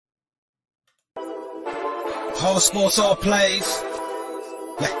All sports, all plays.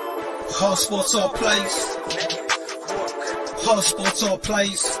 All sports, all plays. All sports, all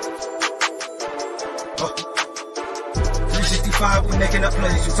plays. 365, we making up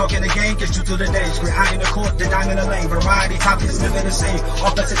plays. You talking the game, get you through the days. We're high in the court, the dime in the lane. Variety topics, living the same.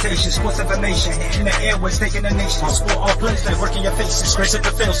 All presentation, sports information. In the airways, taking the nation. All sport, all plays, like working your faces. Grace at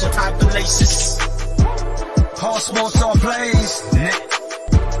the field, so tie the laces. All sports, all plays.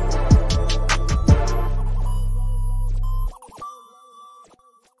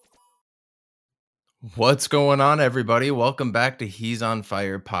 What's going on, everybody? Welcome back to He's on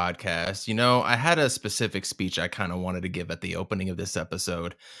Fire podcast. You know, I had a specific speech I kind of wanted to give at the opening of this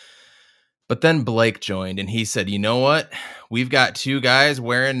episode, but then Blake joined and he said, you know what? We've got two guys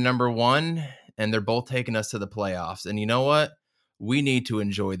wearing number 1 and they're both taking us to the playoffs. And you know what? We need to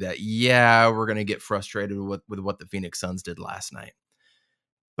enjoy that. Yeah, we're going to get frustrated with what the Phoenix Suns did last night.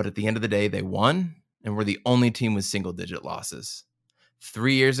 But at the end of the day, they won and we're the only team with single-digit losses.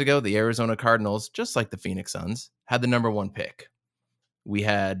 3 years ago, the Arizona Cardinals, just like the Phoenix Suns, had the number 1 pick. We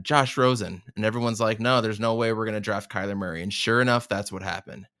had Josh Rosen, and everyone's like, no, there's no way we're going to draft Kyler Murray. And sure enough, that's what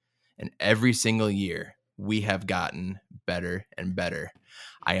happened. And every single year, we have gotten better and better.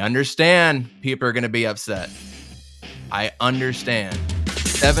 I understand people are going to be upset. I understand.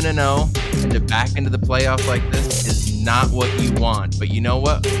 7-0 and to back into the playoffs like this is not what you want. But you know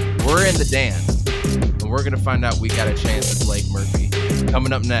what? We're in the dance. And we're going to find out we got a chance with Blake Murphy.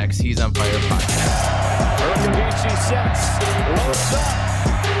 Coming up next, He's on Fire podcast. Urbangachi sets, looks up,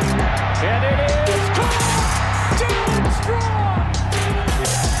 and it is caught! Down strong!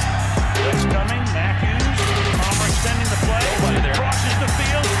 Blitz coming, Matthews, Palmer extending the play, crosses the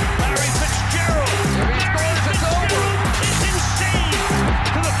field, Larry Fitzgerald. If he scores, it's over. It's insane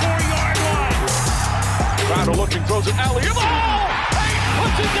to the 4-yard line. Crowder looking, throws it alley. Oh! He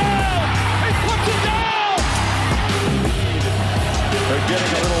puts it down! He puts it down! They're getting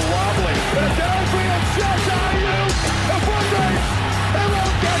a little wobbly. The downfield shot on you. The foot race. They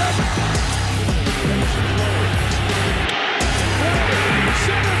won't get it.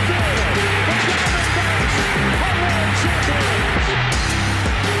 Center field. The Diamondbacks are world champions.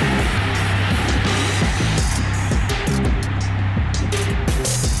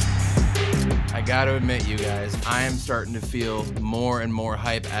 I got to admit, you guys, I am starting to feel more and more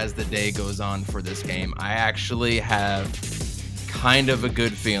hype as the day goes on for this game. I actually have kind of a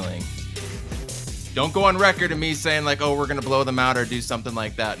good feeling. Don't go on record of me saying like, oh, we're going to blow them out or do something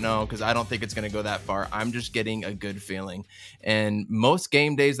like that. No, because I don't think it's going to go that far. I'm just getting a good feeling. And most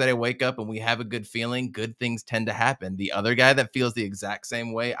game days that I wake up and we have a good feeling, good things tend to happen. The other guy that feels the exact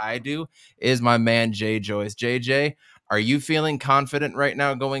same way I do is my man, Jay Joyce. JJ, are you feeling confident right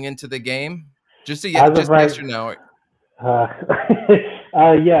now going into the game? Just yes or no.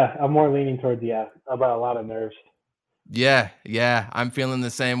 Yeah, I'm more leaning towards yeah, about a lot of nerves. Yeah, I'm feeling the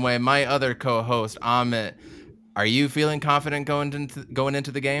same way. My other co-host, Amit, are you feeling confident going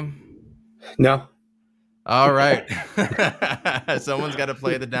into the game? No. All right. Someone's got to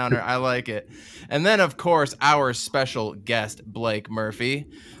play the downer. I like it. And then, of course, our special guest, Blake Murphy.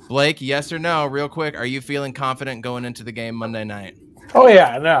 Blake, yes or no, real quick, are you feeling confident going into the game Monday night? Oh,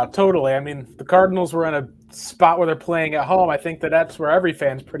 yeah, no, totally. I mean, the Cardinals were in a spot where they're playing at home. I think that's where every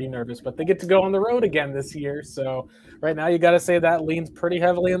fan's pretty nervous, but they get to go on the road again this year. So right now you got to say that leans pretty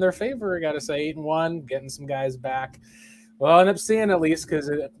heavily in their favor. You got to say 8-1, getting some guys back. Well, I'll end up seeing at least because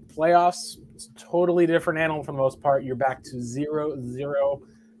playoffs, it's a totally different animal for the most part. You're back to 0-0.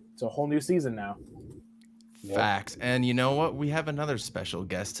 It's a whole new season now. Facts. And you know what? We have another special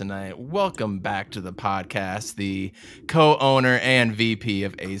guest tonight. Welcome back to the podcast, the co-owner and VP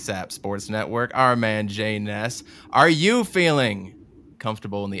of ASAP Sports Network, our man Jay Ness. Are you feeling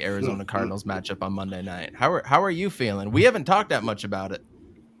comfortable in the Arizona Cardinals matchup on Monday night? How are you feeling? We haven't talked that much about it.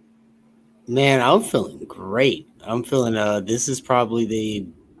 Man, I'm feeling great. I'm feeling this is probably the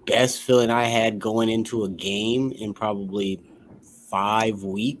best feeling I had going into a game in probably 5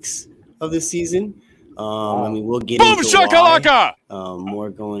 weeks of the season. I mean, we'll get into why, more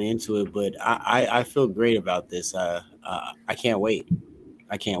going into it, but I feel great about this. I can't wait.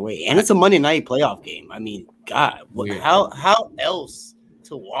 And it's a Monday night playoff game. I mean, God, how else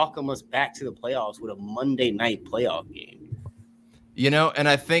to welcome us back to the playoffs with a Monday night playoff game? You know, and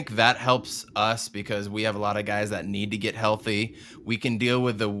I think that helps us because we have a lot of guys that need to get healthy. We can deal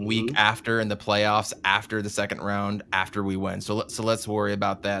with the week after in the playoffs, after the second round, after we win. So let's worry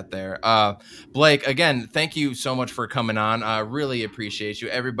about that there. Blake, again, thank you so much for coming on. Really appreciate you.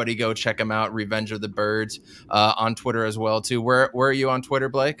 Everybody go check him out, Revenge of the Birds, on Twitter as well, too. Where are you on Twitter,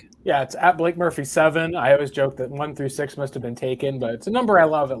 Blake? Yeah, it's at Blake Murphy 7. I always joke that 1 through 6 must have been taken, but it's a number I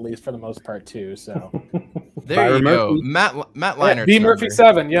love at least for the most part, too. So There Byron you go. Murphy. Matt Yeah, Leinert's B Murphy number.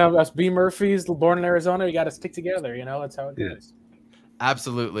 7. Yeah, us B Murphys born in Arizona. You got to stick together. That's how it goes.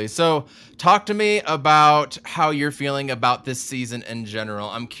 Absolutely. So talk to me about how you're feeling about this season in general.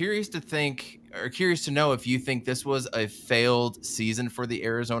 I'm curious to know if you think this was a failed season for the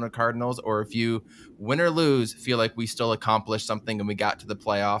Arizona Cardinals, or if you, win or lose, feel like we still accomplished something and we got to the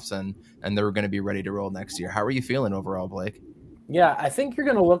playoffs and they were going to be ready to roll next year. How are you feeling overall, Blake? Yeah, I think you're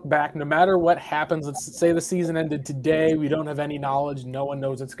going to look back no matter what happens. Let's say the season ended today. We don't have any knowledge. No one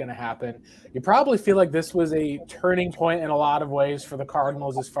knows what's going to happen. You probably feel like this was a turning point in a lot of ways for the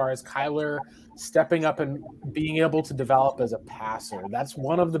Cardinals as far as Kyler stepping up and being able to develop as a passer. That's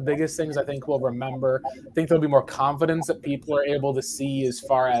one of the biggest things I think we'll remember. I think there'll be more confidence that people are able to see as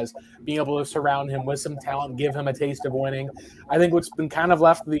far as being able to surround him with some talent, give him a taste of winning. I think what's been kind of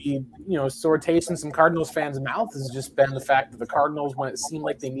left the sore taste in some Cardinals fans' mouth has just been the fact that the Cardinals, when it seemed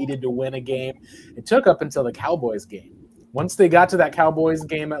like they needed to win a game, it took up until the Cowboys game. Once they got to that Cowboys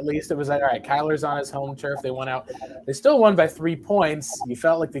game, at least it was like, all right, Kyler's on his home turf. They went out. They still won by 3 points. You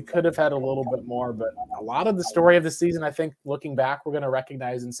felt like they could have had a little bit more, but a lot of the story of the season, I think, looking back, we're going to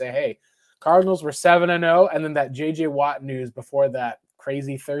recognize and say, hey, Cardinals were 7-0, and then that J.J. Watt news before that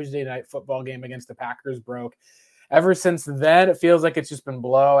crazy Thursday night football game against the Packers broke. Ever since then, it feels like it's just been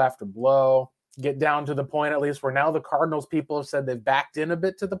blow after blow. Get down to the point, at least, where now the Cardinals people have said they've backed in a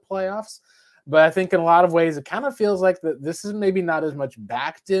bit to the playoffs. But I think in a lot of ways, it kind of feels like that this is maybe not as much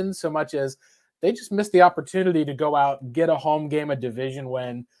backed in so much as they just missed the opportunity to go out and get a home game, a division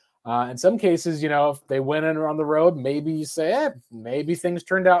win. In some cases, if they win and are on the road, maybe you say, maybe things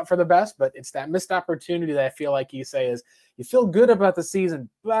turned out for the best. But it's that missed opportunity that I feel like you say is you feel good about the season,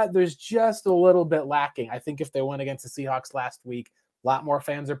 but there's just a little bit lacking. I think if they went against the Seahawks last week, a lot more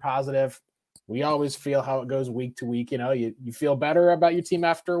fans are positive. We always feel how it goes week to week. You feel better about your team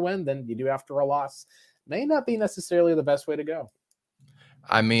after a win than you do after a loss. May not be necessarily the best way to go.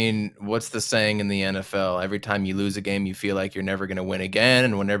 I mean, what's the saying in the NFL? Every time you lose a game, you feel like you're never going to win again.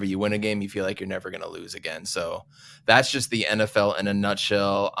 And whenever you win a game, you feel like you're never going to lose again. So that's just the NFL in a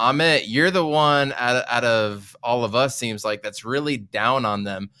nutshell. Amit, you're the one out of all of us, seems like, that's really down on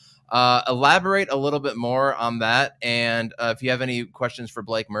them. Elaborate a little bit more on that. And if you have any questions for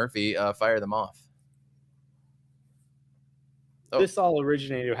Blake Murphy, fire them off. This all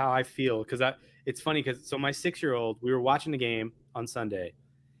originated with how I feel, because it's funny because my 6-year-old, we were watching the game on Sunday,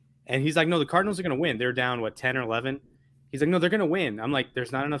 and he's like, no, the Cardinals are going to win. They're down, 10 or 11? He's like, no, they're going to win. I'm like,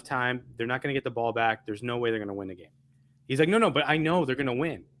 there's not enough time. They're not going to get the ball back. There's no way they're going to win the game. He's like, no, but I know they're going to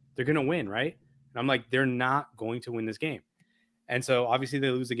win. They're going to win, right? And I'm like, they're not going to win this game. And so obviously they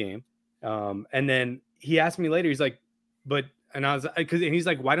lose the game. And then he asked me later, he's like, and he's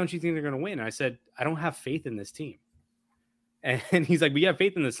like, why don't you think they're going to win? And I said, I don't have faith in this team. And he's like, but you have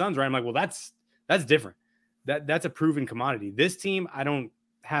faith in the Suns, right? I'm like, well, that's different. That's a proven commodity. This team, I don't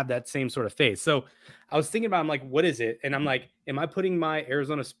have that same sort of faith. So I was thinking about, I'm like, what is it? And I'm like, am I putting my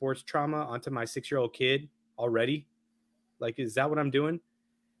Arizona sports trauma onto my 6-year-old kid already? Like, is that what I'm doing?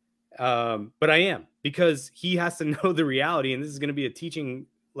 But I am, because he has to know the reality. And this is going to be a teaching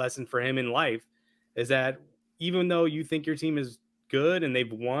lesson for him in life, is that even though you think your team is good and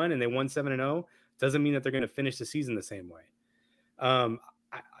they've won and they won 7-0, doesn't mean that they're going to finish the season the same way.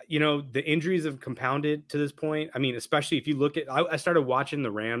 The injuries have compounded to this point. I mean, especially if you look at, I started watching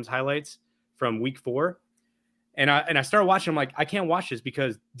the Rams highlights from week 4, and I started watching. I'm like, I can't watch this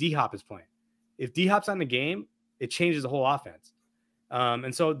because D-Hop is playing. If D-Hop's on the game, it changes the whole offense.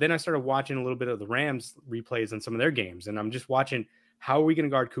 And so then I started watching a little bit of the Rams replays on some of their games, and I'm just watching, how are we going to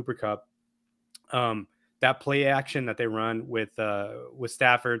guard Cooper Kupp? That play action that they run with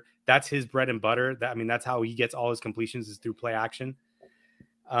Stafford, that's his bread and butter. That's how he gets all his completions, is through play action.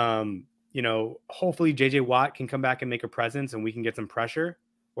 Hopefully J.J. Watt can come back and make a presence and we can get some pressure,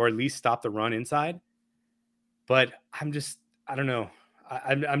 or at least stop the run inside. But I don't know.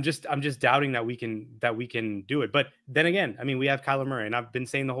 I'm just doubting that we can do it. But then again, we have Kyler Murray, and I've been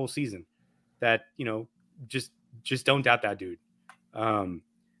saying the whole season that, just don't doubt that dude.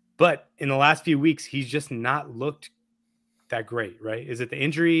 But in the last few weeks, he's just not looked that great, right? Is it the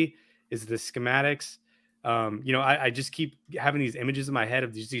injury? Is it the schematics? I just keep having these images in my head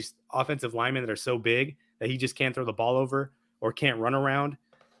of these offensive linemen that are so big that he just can't throw the ball over or can't run around.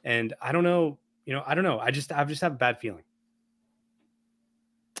 And I don't know. I just have a bad feeling.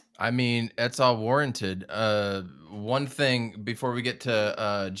 It's all warranted. One thing before we get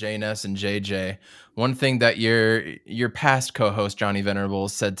to JNS and JJ, one thing that your past co-host Johnny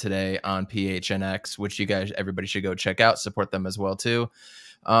Venables said today on PHNX, which everybody should go check out, support them as well too.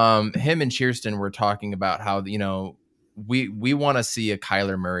 Him and Cheerston were talking about how, we want to see a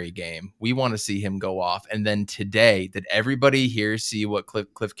Kyler Murray game. We want to see him go off. And then today, did everybody here see what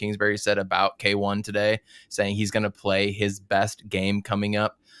Cliff Kingsbury said about K1 today, saying he's going to play his best game coming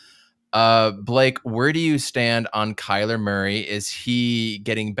up? Blake, where do you stand on Kyler Murray? Is he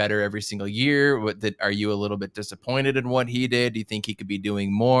getting better every single year? Are you a little bit disappointed in what he did? Do you think he could be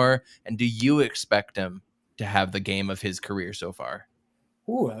doing more? And do you expect him to have the game of his career so far?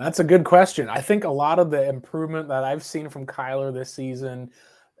 Ooh, that's a good question. I think a lot of the improvement that I've seen from Kyler this season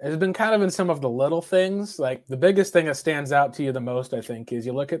has been kind of in some of the little things. Like the biggest thing that stands out to you the most, I think, is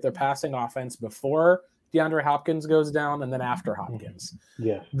you look at their passing offense before DeAndre Hopkins goes down and then after Hopkins.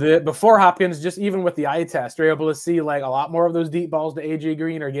 Yeah. Before Hopkins, just even with the eye test, you're able to see like a lot more of those deep balls to AJ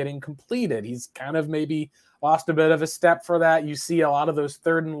Green are getting completed. He's kind of maybe lost a bit of a step for that. You see a lot of those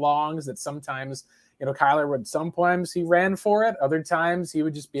 3rd and longs that sometimes, Kyler would, sometimes he ran for it. Other times he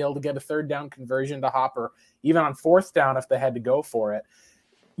would just be able to get a 3rd down conversion to Hopper, even on 4th down if they had to go for it.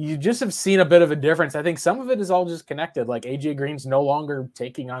 You just have seen a bit of a difference. I think some of it is all just connected. Like AJ Green's no longer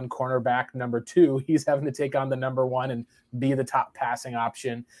taking on cornerback number 2. He's having to take on the number 1 and be the top passing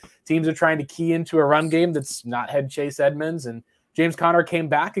option. Teams are trying to key into a run game that's not had Chase Edmonds, and James Conner came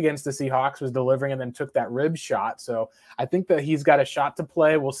back against the Seahawks, was delivering, and then took that rib shot. So I think that he's got a shot to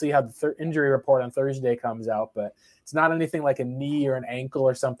play. We'll see how the injury report on Thursday comes out, but it's not anything like a knee or an ankle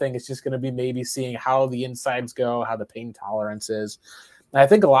or something. It's just going to be maybe seeing how the insides go, how the pain tolerance is. And I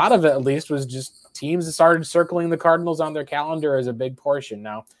think a lot of it, at least, was just teams that started circling the Cardinals on their calendar as a big portion.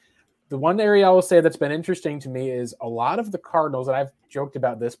 Now, the one area I will say that's been interesting to me is a lot of the Cardinals, and I've joked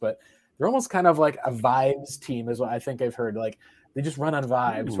about this, but they're almost kind of like a vibes team is what I think I've heard. Like, they just run on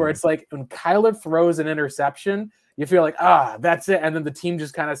vibes. Where it's like when Kyler throws an interception, you feel like, that's it. And then the team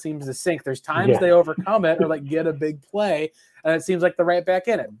just kind of seems to sink. There's times they overcome it or like get a big play, and it seems like they're right back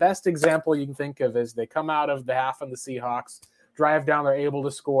in it. Best example you can think of is they come out of the half of the Seahawks, drive down, they're able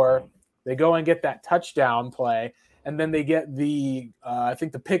to score. They go and get that touchdown play, and then they get the, I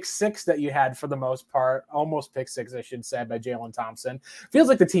think the pick 6 that you had for the most part, almost pick 6, I should say, by Jalen Thompson. Feels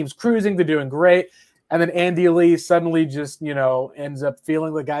like the team's cruising, they're doing great. And then Andy Lee suddenly just, ends up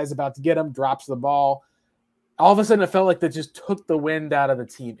feeling the guy's about to get him, drops the ball. All of a sudden, it felt like that just took the wind out of the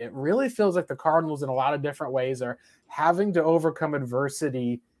team. It really feels like the Cardinals in a lot of different ways are having to overcome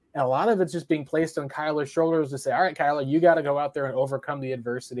adversity. And a lot of it's just being placed on Kyler's shoulders to say, all right, Kyler, you got to go out there and overcome the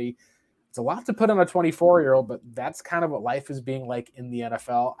adversity. It's a lot to put on a 24-year-old, but that's kind of what life is being like in the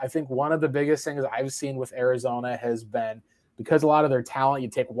NFL. I think one of the biggest things I've seen with Arizona has been, because a lot of their talent, you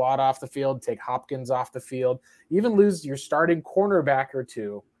take Watt off the field, take Hopkins off the field, even lose your starting cornerback or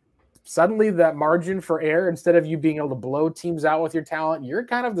two. Suddenly that margin for error, instead of you being able to blow teams out with your talent, you're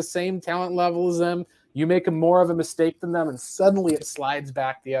kind of the same talent level as them. You make more of a mistake than them, and suddenly it slides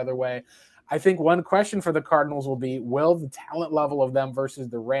back the other way. I think one question for the Cardinals will be, will the talent level of them versus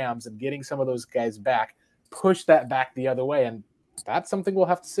the Rams and getting some of those guys back push that back the other way? And that's something we'll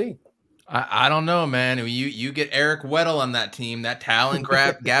have to see. I don't know, man. You get Eric Weddle on that team, that talent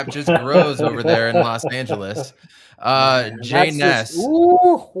gap just grows over there in Los Angeles. Jay Ness.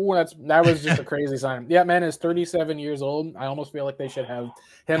 That was just a crazy sign. Yeah, man is 37 years old. I almost feel like they should have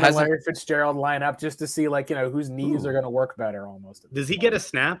him and Larry Fitzgerald line up just to see, whose knees are going to work better. Almost. Does he get a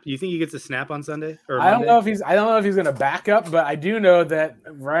snap? You think he gets a snap on Sunday? I don't know if he's going to back up, but I do know that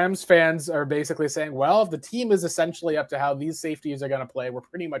Rams fans are basically saying, well, if the team is essentially up to how these safeties are going to play, we're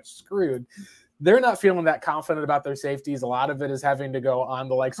pretty much screwed. They're not feeling that confident about their safeties. A lot of it is having to go on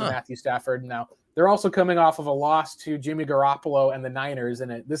the likes of Matthew Stafford. Now, they're also coming off of a loss to Jimmy Garoppolo and the Niners,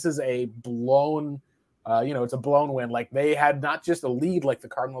 and this is a blown, it's a blown win. Like, they had not just a lead like the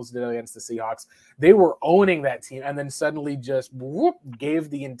Cardinals did against the Seahawks. They were owning that team, and then suddenly just gave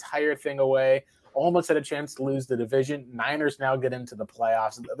the entire thing away. Almost had a chance to lose the division. Niners now get into the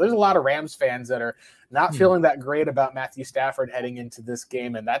playoffs. There's a lot of Rams fans that are not feeling that great about Matthew Stafford heading into this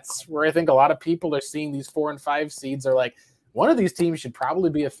game, and that's where I think a lot of people are seeing these 4 and 5 seeds are like, one of these teams should probably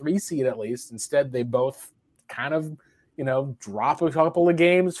be a 3 seed at least. Instead, they both kind of, drop a couple of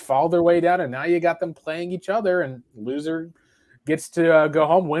games, fall their way down, and now you got them playing each other, and loser gets to go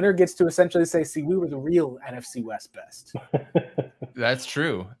home. Winner gets to essentially say, see, we were the real NFC West best. That's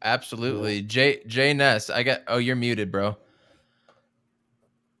true. Absolutely. Jay Ness, you're muted, bro.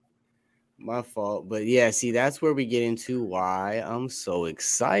 My fault. But yeah, see, that's where we get into why I'm so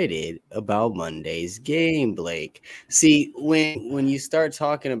excited about Monday's game, Blake. See, when you start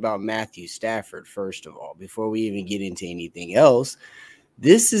talking about Matthew Stafford, first of all, before we even get into anything else,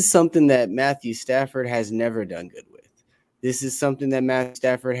 this is something that Matthew Stafford has never done good with. This is something that Matthew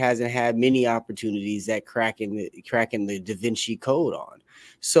Stafford hasn't had many opportunities at cracking the Da Vinci Code on.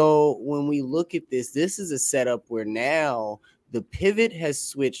 So when we look at this is a setup where now the pivot has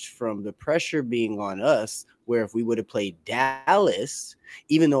switched from the pressure being on us, where if we would have played Dallas,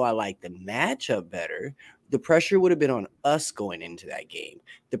 even though I like the matchup better, the pressure would have been on us going into that game.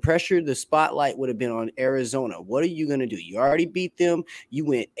 The spotlight would have been on Arizona. What are you going to do? You already beat them. You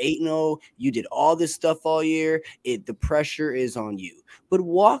went 8-0. You did all this stuff all year. The pressure is on you. But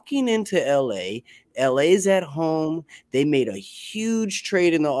walking into LA's at home. They made a huge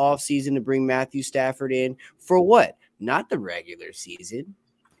trade in the offseason to bring Matthew Stafford in. For what? Not the regular season.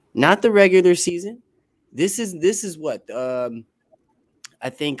 This is what I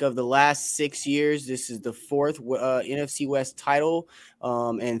think of the last 6 years. This is the fourth NFC West title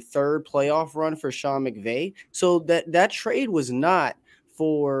and third playoff run for Sean McVay. So that trade was not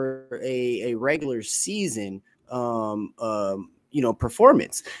for a regular season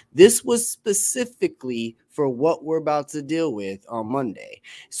performance. This was specifically for what we're about to deal with on Monday.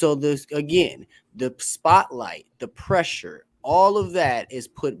 So the spotlight, the pressure, all of that is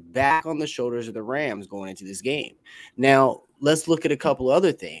put back on the shoulders of the Rams going into this game. Now, let's look at a couple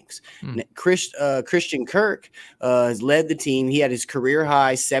other things. Christian Kirk has led the team. He had his career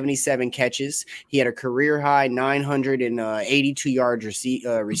high 77 catches. He had a career high 982 yards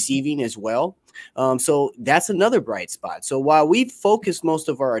receiving as well. So that's another bright spot. So while we focus most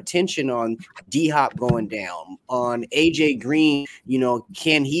of our attention on D-Hop going down, on AJ Green,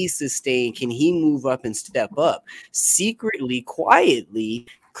 can he sustain? Can he move up and step up? Secretly, quietly,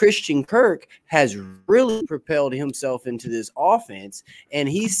 Christian Kirk has really propelled himself into this offense, and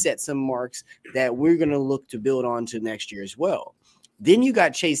he's set some marks that we're going to look to build on to next year as well. Then you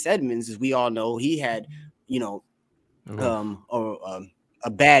got Chase Edmonds, as we all know. He had, a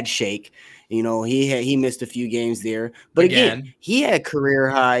bad shake. He missed a few games there. But again, he had career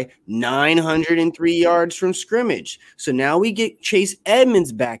high 903 yards from scrimmage. So now we get Chase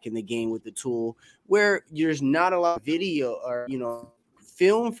Edmonds back in the game with the tool where there's not a lot of video or,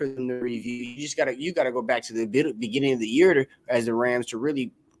 film for them to review. You gotta go back to the beginning of the year as the Rams to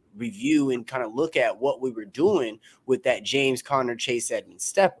really review and kind of look at what we were doing with that James Conner Chase Edmonds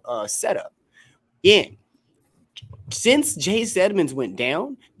setup. Again, since Chase Edmonds went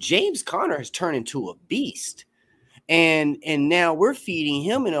down, James Conner has turned into a beast. And now we're feeding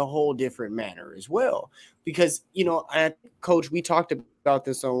him in a whole different manner as well. Because, Coach, we talked about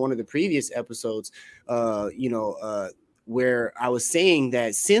this on one of the previous episodes, where I was saying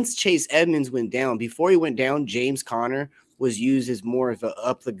that since Chase Edmonds went down, before he went down, James Conner was used as more of a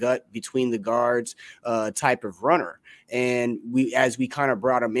up the gut between the guards type of runner. And as we kind of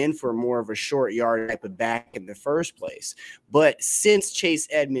brought him in for more of a short yard type of back in the first place. But since Chase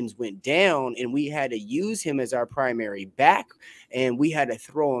Edmonds went down and we had to use him as our primary back, and we had to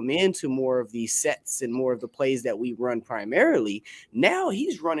throw him into more of these sets and more of the plays that we run primarily, now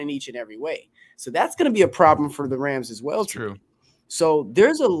he's running each and every way. So that's going to be a problem for the Rams as well. True. So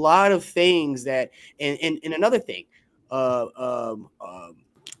there's a lot of things that, and another thing,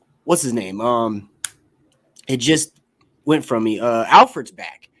 what's his name? It just went from me. Alfred's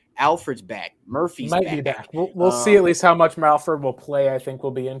back. Murphy's might be back. We'll see at least how much Alfred will play. I think will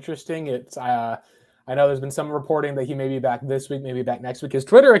be interesting. It's I know there's been some reporting that he may be back this week, maybe back next week. His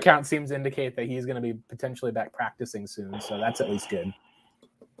Twitter account seems to indicate that he's going to be potentially back practicing soon. So that's at least good.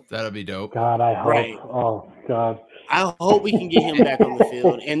 That'll be dope. God, I hope. Right. Oh God. I hope we can get him back on the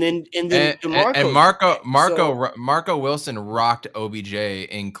field, and then Marco Wilson rocked OBJ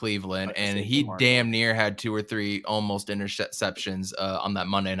in Cleveland, and he damn near had 2 or 3 almost interceptions on that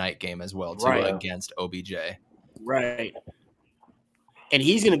Monday night game as well too, against OBJ. Right, and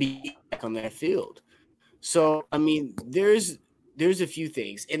he's going to be back on that field. So I mean, there's a few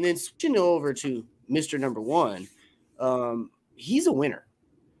things, and then switching over to Mr. Number One, he's a winner.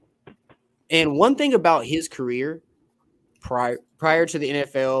 And one thing about his career prior to the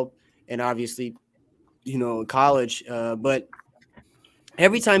NFL and obviously, college, but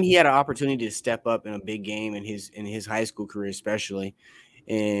every time he had an opportunity to step up in a big game in his high school career, especially,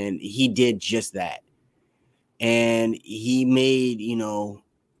 and he did just that. And he made,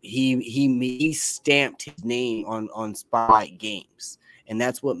 he stamped his name on spotlight games. And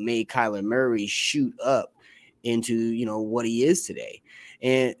that's what made Kyler Murray shoot up into, what he is today.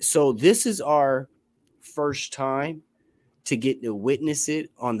 And so this is our first time to get to witness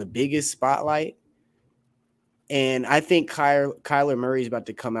it on the biggest spotlight. And I think Kyler Murray is about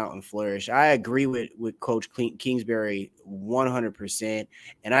to come out and flourish. I agree with Coach Kingsbury 100%.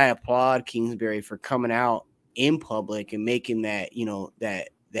 And I applaud Kingsbury for coming out in public and making that,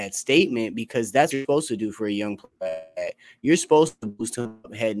 that statement, because that's what you're supposed to do for a young player. You're supposed to boost him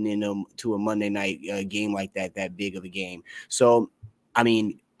up heading into a Monday night game like that big of a game. So I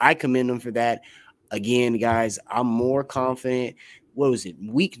mean, I commend him for that. Again, guys, I'm more confident. What was it?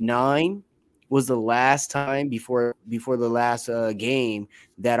 Week 9 was the last time before the last game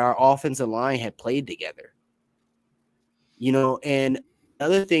that our offensive line had played together. And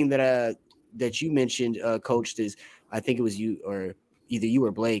another thing that you mentioned, Coach, is I think it was you or either you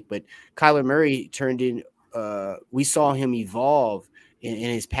or Blake, but Kyler Murray turned in. We saw him evolve in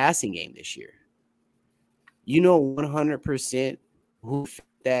his passing game this year. 100% who fit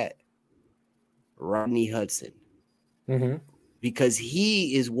that? Rodney Hudson. Mm-hmm. Because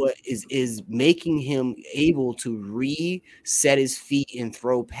he is what is making him able to reset his feet and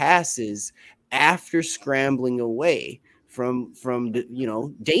throw passes after scrambling away from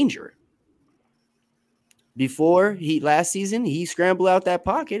danger. Before last season, he scrambled out that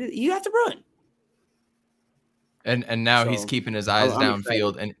pocket. You have to run. And now he's So, keeping his eyes I'm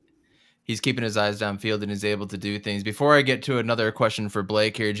downfield, and he's keeping his eyes downfield and is able to do things. Before I get to another question for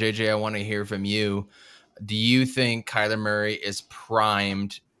Blake here, JJ, I want to hear from you. Do you think Kyler Murray is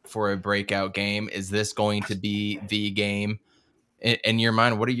primed for a breakout game? Is this going to be the game? In your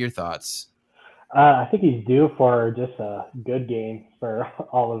mind, what are your thoughts? I think he's due for just a good game for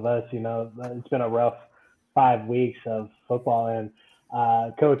all of us. It's been a rough 5 weeks of football. And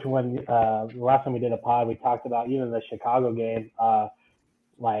Coach, when the last time we did a pod, we talked about even the Chicago game.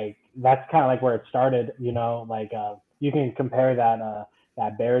 Like that's kind of like where it started. You can compare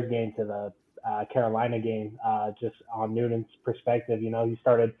that Bears game to the Carolina game, just on Newton's perspective. He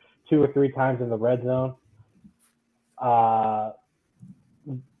started 2 or 3 times in the red zone.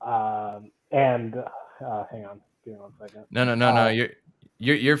 And hang on, give me 1 second. No.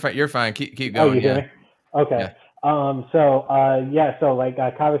 You're fine. Keep Oh, going. you hear Yeah. me? Okay. Yeah. So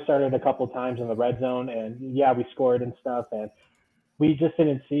Kyler started a couple times in the red zone, and yeah, we scored and stuff, and we just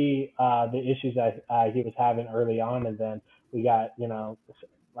didn't see the issues that he was having early on, and then we got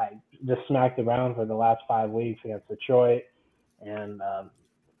just smacked around for the last 5 weeks against Detroit, and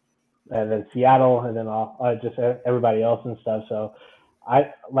then Seattle, and then just everybody else and stuff. So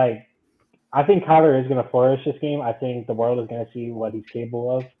I think Kyler is going to flourish this game. I think the world is going to see what he's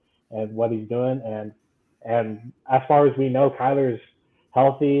capable of and what he's doing. And as far as we know, Kyler's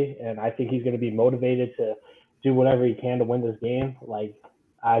healthy, and I think he's going to be motivated to do whatever he can to win this game.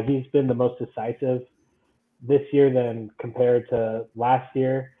 He's been the most decisive this year than compared to last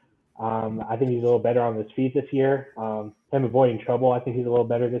year. I think he's a little better on his feet this year. Him avoiding trouble, I think he's a little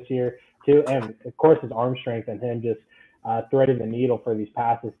better this year too. And of course, his arm strength and him just threading the needle for these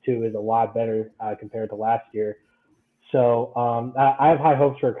passes too is a lot better compared to last year. So I have high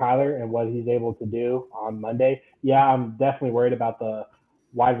hopes for Kyler and what he's able to do on Monday. Yeah, I'm definitely worried about the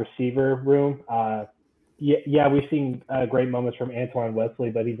wide receiver room. We've seen great moments from Antoine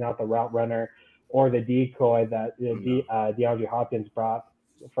Wesley, but he's not the route runner or the decoy that DeAndre Hopkins brought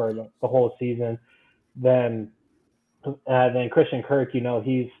for the whole season. Then Christian Kirk,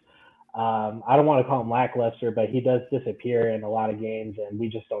 he's I don't want to call him lackluster, but he does disappear in a lot of games, and we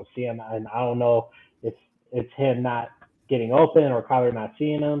just don't see him. And I don't know if it's him not getting open or Kyler not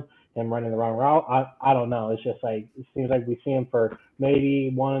seeing him and running the wrong route. I don't know. It's just it seems like we see him for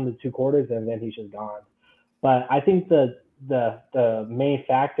maybe 1 to 2 quarters, and then he's just gone. But I think the main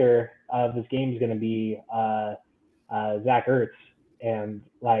factor of this game is going to be Zach Ertz, and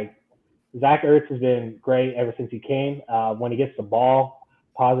Zach Ertz has been great ever since he came. When he gets the ball,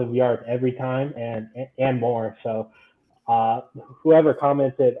 positive yards every time and more. So whoever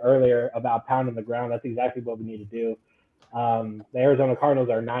commented earlier about pounding the ground, that's exactly what we need to do. The Arizona Cardinals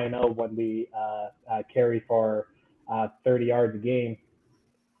are 9-0 when we carry for 30 yards a game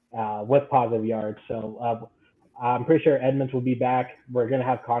with positive yards. So I'm pretty sure Edmonds will be back. We're going to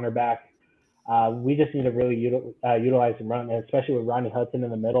have Connor back. We just need to really utilize the run, and especially with Rodney Hudson in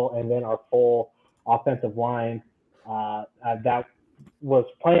the middle, and then our full offensive line that was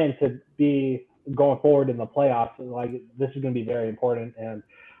planned to be going forward in the playoffs. This is going to be very important, and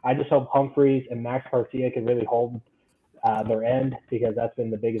I just hope Humphreys and Max Garcia can really hold their end, because that's been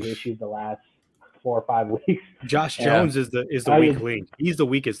the biggest issue the last 4 or 5 weeks. Josh Jones is the weak link. He's the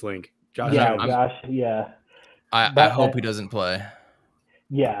weakest link. Josh Jones. Josh. Yeah. I hope he doesn't play.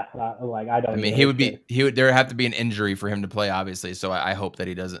 Yeah, I don't. I mean, he would. There would have to be an injury for him to play, obviously. So I hope that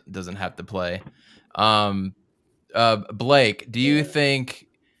he doesn't have to play. Blake, do you think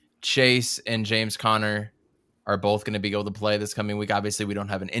Chase and James Conner are both going to be able to play this coming week? Obviously, we don't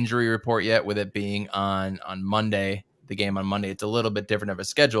have an injury report yet, with it being on Monday. The game on Monday, it's a little bit different of a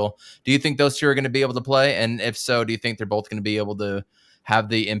schedule. Do you think those two are going to be able to play? And if so, do you think they're both going to be able to have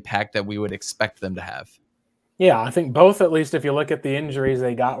the impact that we would expect them to have? Yeah, I think both, at least if you look at the injuries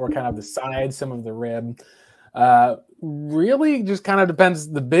they got, were kind of the side, some of the rib. Really just kind of depends.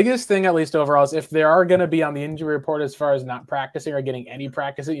 The biggest thing, at least overall, is if they are going to be on the injury report as far as not practicing or getting any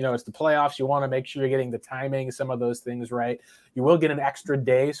practice. It's the playoffs. You want to make sure you're getting the timing, some of those things right. You will get an extra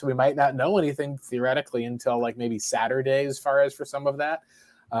day, so we might not know anything theoretically until like maybe Saturday as far as for some of that.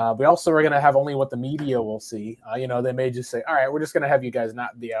 We also are going to have only what the media will see. They may just say, all right, we're just going to have you guys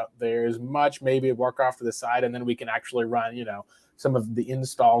not be out there as much, maybe work off to the side, and then we can actually run, some of the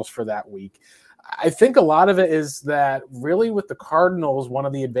installs for that week. I think a lot of it is that really with the Cardinals, one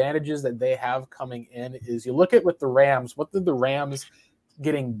of the advantages that they have coming in is you look at with the Rams, what did the Rams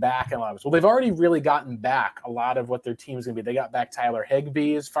getting back in a lot of this? Well, they've already really gotten back a lot of what their team's going to be. They got back Tyler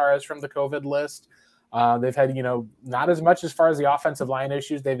Higbee as far as from the COVID list. They've had, not as much as far as the offensive line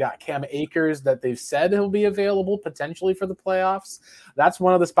issues. They've got Cam Akers that they've said he'll be available potentially for the playoffs. That's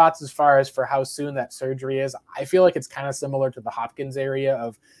one of the spots as far as for how soon that surgery is. I feel like it's kind of similar to the Hopkins area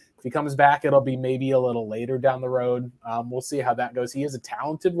of if he comes back, it'll be maybe a little later down the road. We'll see how that goes. He is a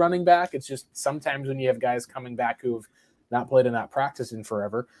talented running back. It's just sometimes when you have guys coming back who've not played and not practiced in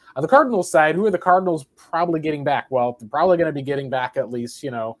forever. On the Cardinals side, who are the Cardinals probably getting back? Well, they're probably going to be getting back at least,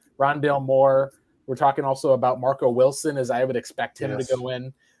 Rondale Moore. We're talking also about Marco Wilson, as I would expect him to go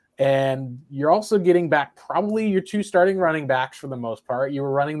in. And you're also getting back probably your two starting running backs for the most part. You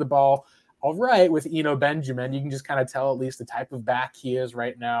were running the ball all right with Eno Benjamin. You can just kind of tell at least the type of back he is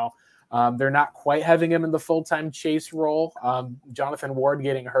right now. They're not quite having him in the full-time chase role. Jonathan Ward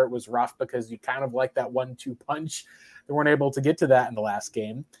getting hurt was rough because you kind of like that 1-2 punch. They weren't able to get to that in the last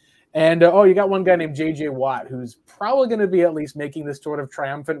game. And, you got one guy named J.J. Watt, who's probably going to be at least making this sort of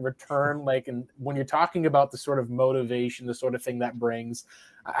triumphant return. And when you're talking about the sort of motivation, the sort of thing that brings,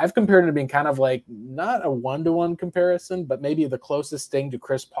 I've compared it to being kind of like not a one-to-one comparison, but maybe the closest thing to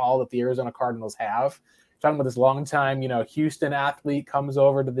Chris Paul that the Arizona Cardinals have. Talking about this long-time, Houston athlete comes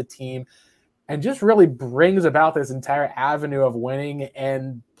over to the team and just really brings about this entire avenue of winning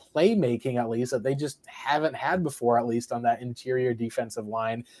and playmaking, at least, that they just haven't had before, at least on that interior defensive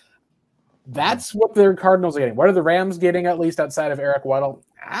line. That's what the Cardinals are getting. What are the Rams getting, at least outside of Eric Weddle?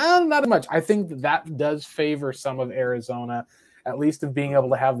 Not much. I think that does favor some of Arizona, at least of being able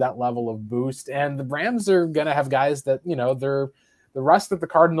to have that level of boost. And the Rams are going to have guys that, they're the rust that the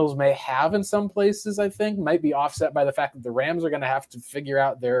Cardinals may have in some places, I think, might be offset by the fact that the Rams are going to have to figure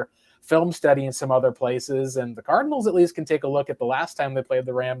out their film study in some other places. And the Cardinals at least can take a look at the last time they played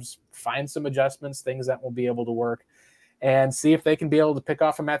the Rams, find some adjustments, things that will be able to work, and see if they can be able to pick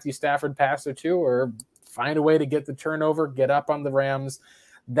off a Matthew Stafford pass or two or find a way to get the turnover, get up on the Rams.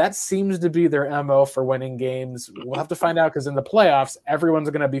 That seems to be their MO for winning games. We'll have to find out because in the playoffs, everyone's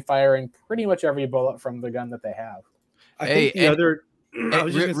going to be firing pretty much every bullet from the gun that they have. I think the other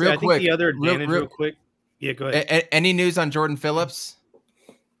advantage real quick. Yeah, go ahead. Any news on Jordan Phillips?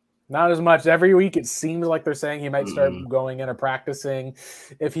 Not as much. Every week it seems like they're saying he might start going in or practicing.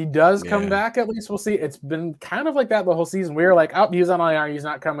 If he does come back, at least we'll see. It's been kind of like that the whole season. We were like, oh, he's on IR, he's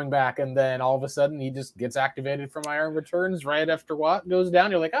not coming back. And then all of a sudden he just gets activated from IR and returns right after Watt goes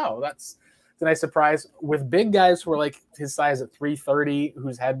down. You're like, oh, that's a nice surprise. With big guys who are like his size at 330,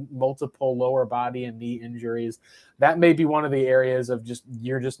 who's had multiple lower body and knee injuries, that may be one of the areas of just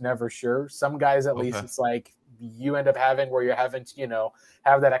you're just never sure. Some guys, at least, it's like you end up having where you're having to,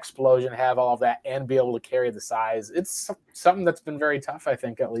 have that explosion, have all of that, and be able to carry the size. It's something that's been very tough, I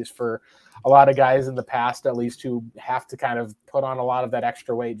think, at least for a lot of guys in the past, at least, who have to kind of put on a lot of that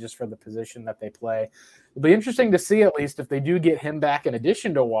extra weight just for the position that they play. It'll be interesting to see, at least, if they do get him back in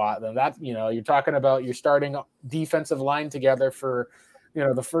addition to Watt, then that, you're talking about you're starting defensive line together for,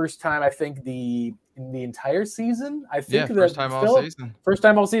 the first time, I think, in the entire season. I think first time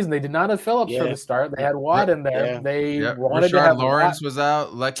all season. They did not have Phillips for the start. They had Watt in there. They wanted Rashard to have Lawrence was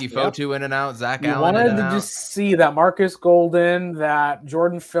out. Lecky Fotu in and out. Zach you Allen wanted to just see that Marcus Golden, that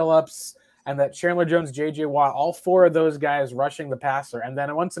Jordan Phillips, and that Chandler Jones, J.J. Watt, all four of those guys rushing the passer. And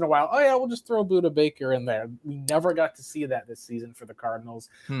then once in a while, we'll just throw Buda Baker in there. We never got to see that this season for the Cardinals,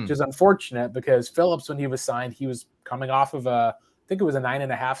 which is unfortunate because Phillips, when he was signed, he was coming off of I think it was a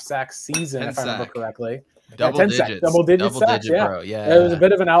 9.5 sack season, if I remember correctly. Double digits, sacks, bro. Yeah. It was a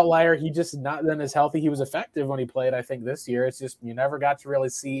bit of an outlier. He just not been as healthy. He was effective when he played, I think, this year. It's just you never got to really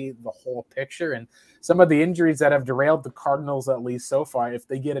see the whole picture. And some of the injuries that have derailed the Cardinals, at least so far, if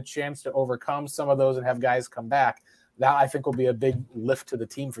they get a chance to overcome some of those and have guys come back, that I think will be a big lift to the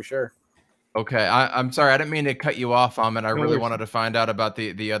team for sure. Okay, I'm sorry. I didn't mean to cut you off, Ahmed. I really wanted to find out about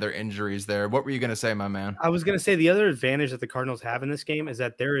the other injuries there. What were you going to say, my man? I was going to say the other advantage that the Cardinals have in this game is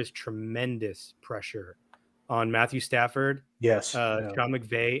that there is tremendous pressure on Matthew Stafford, Sean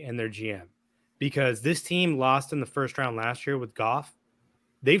McVay, and their GM. Because this team lost in the first round last year with Goff,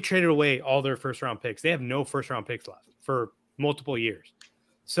 they've traded away all their first-round picks. They have no first-round picks left for multiple years.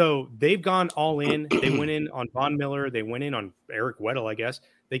 So they've gone all in. They went in on Von Miller. They went in on Eric Weddle, I guess.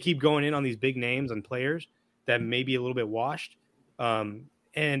 They keep going in on these big names and players that may be a little bit washed.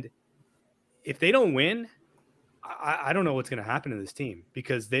 And if they don't win, I don't know what's going to happen to this team,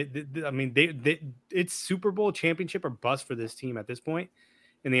 because it's Super Bowl championship or bust for this team at this point.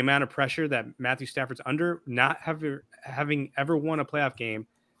 And the amount of pressure that Matthew Stafford's under, not having ever won a playoff game,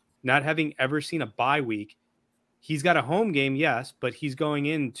 not having ever seen a bye week. He's got a home game, yes, but he's going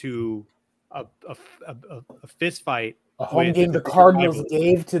into a fist fight. A home game the Cardinals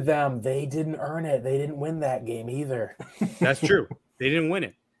gave to them. They didn't earn it. They didn't win that game either. That's true. They didn't win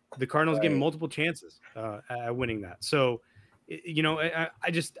it. The Cardinals gave him multiple chances at winning that. So, I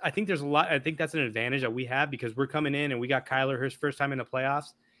think there's a lot. I think that's an advantage that we have, because we're coming in and we got Kyler, his first time in the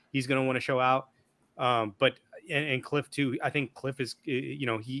playoffs. He's going to want to show out. But Cliff too. I think Cliff is,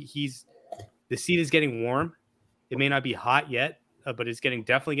 he's the seat is getting warm. It may not be hot yet, but it's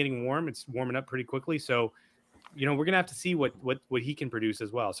definitely getting warm. It's warming up pretty quickly. So, we're going to have to see what he can produce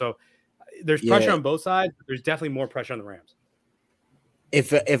as well. So there's pressure on both sides. But there's definitely more pressure on the Rams.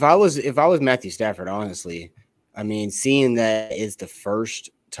 If I was Matthew Stafford, honestly, I mean, seeing that it's the first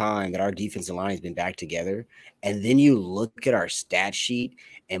time that our defensive line has been back together, and then you look at our stat sheet,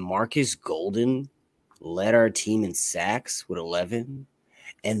 and Marcus Golden led our team in sacks with 11.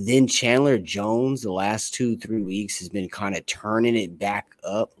 And then Chandler Jones, the last 2-3 weeks, has been kind of turning it back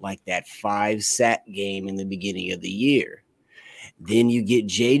up, like that 5-sack game in the beginning of the year. Then you get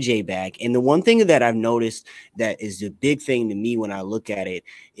JJ back. And the one thing that I've noticed that is the big thing to me when I look at it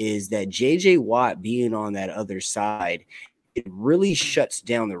is that JJ Watt being on that other side, it really shuts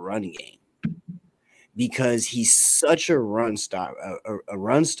down the run game, because he's such a run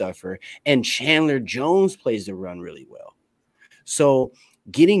stuffer, and Chandler Jones plays the run really well. So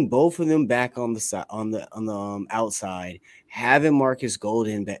getting both of them back on the side, on the outside, having Marcus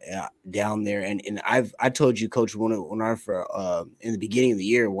Golden down there, and I told you, Coach, in the beginning of the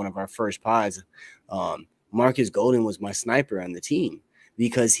year, one of our first pods, Marcus Golden was my sniper on the team,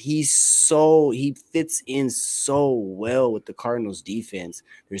 because he fits in so well with the Cardinals defense.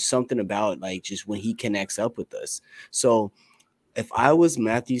 There's something about, like, just when he connects up with us. So if I was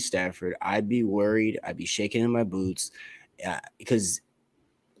Matthew Stafford, I'd be worried. I'd be shaking in my boots, because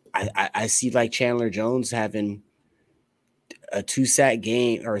I see, like, Chandler Jones having a 2-sack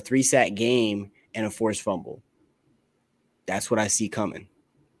game or a 3-sack game and a forced fumble. That's what I see coming.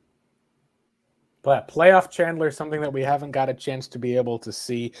 But playoff Chandler is something that we haven't got a chance to be able to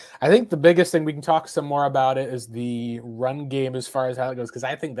see. I think the biggest thing, we can talk some more about it, is the run game as far as how it goes, because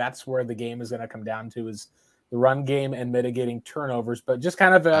I think that's where the game is going to come down to, is the run game and mitigating turnovers. But just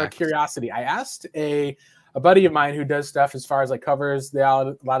kind of a curiosity, I asked a buddy of mine who does stuff as far as, like, covers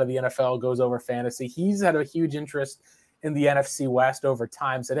a lot of the NFL, goes over fantasy. He's had a huge interest in the NFC West over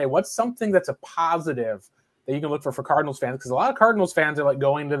time. Said, hey, what's something that's a positive that you can look for Cardinals fans? Because a lot of Cardinals fans are, like,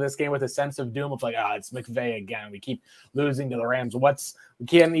 going to this game with a sense of doom of, like, it's McVay again. We keep losing to the Rams. We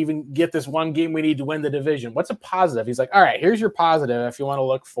can't even get this one game we need to win the division. What's a positive? He's like, all right, here's your positive if you want to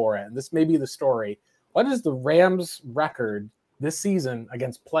look for it. And this may be the story. What is the Rams' record this season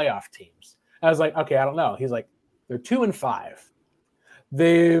against playoff teams? I was like, okay, I don't know. He's like, they're 2-5.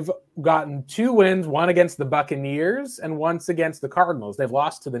 They've gotten 2 wins, one against the Buccaneers and once against the Cardinals. They've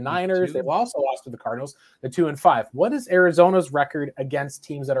lost to the Niners. They've also lost to the Cardinals. They're 2-5. What is Arizona's record against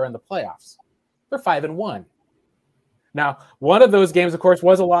teams that are in the playoffs? They're 5-1. Now, one of those games, of course,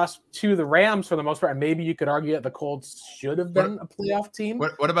 was a loss to the Rams for the most part. And maybe you could argue that the Colts should have been a playoff team.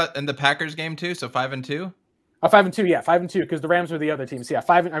 What about in the Packers game too? So 5-2? 5-2, yeah, 5-2, because the Rams were the other team. So yeah,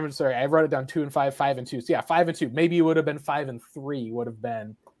 I'm sorry, I wrote it down 2-5, 5-2. So yeah, 5-2. Maybe it would have been 5-3. Would have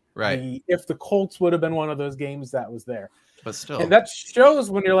been right if the Colts would have been one of those games that was there. But still, and that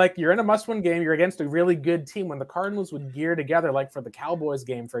shows when you're in a must-win game, you're against a really good team. When the Cardinals would gear together, like for the Cowboys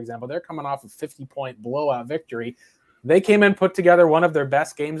game, for example, they're coming off a 50-point blowout victory. They came in, put together one of their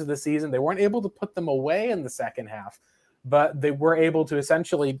best games of the season. They weren't able to put them away in the second half, but they were able to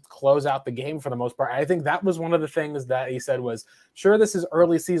essentially close out the game for the most part. I think that was one of the things that he said was, sure, this is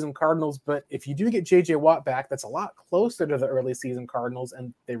early season Cardinals, but if you do get JJ Watt back, that's a lot closer to the early season Cardinals,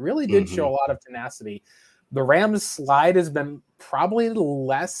 and they really did show a lot of tenacity. The Rams' slide has been probably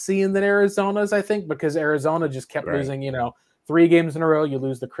less seen than Arizona's, I think, because Arizona just kept losing, 3 games in a row. You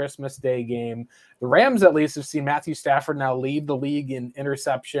lose the Christmas Day game. The Rams, at least, have seen Matthew Stafford now lead the league in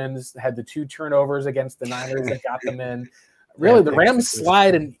interceptions, had the 2 turnovers against the Niners that got them in. Really, the Rams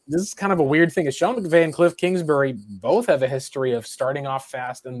slide, and this is kind of a weird thing, is Sean McVay and Cliff Kingsbury both have a history of starting off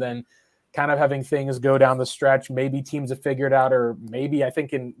fast and then kind of having things go down the stretch. Maybe teams have figured out, or maybe I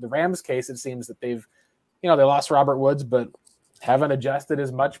think in the Rams case, it seems that they've, they lost Robert Woods, but haven't adjusted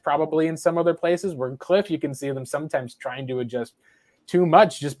as much probably in some other places. Where in Cliff, you can see them sometimes trying to adjust too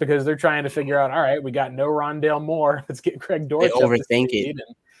much just because they're trying to figure out, all right, we got no Rondale Moore. Let's get Craig Dortch. They overthink it.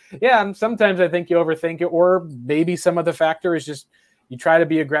 And sometimes I think you overthink it, or maybe some of the factor is just you try to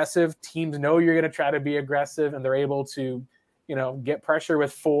be aggressive. Teams know you're going to try to be aggressive, and they're able to, get pressure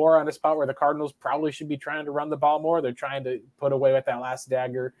with 4 on a spot where the Cardinals probably should be trying to run the ball more. They're trying to put away with that last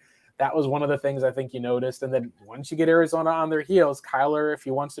dagger. That was one of the things I think you noticed. And then once you get Arizona on their heels, Kyler, if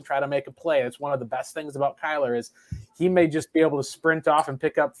he wants to try to make a play, it's one of the best things about Kyler is he may just be able to sprint off and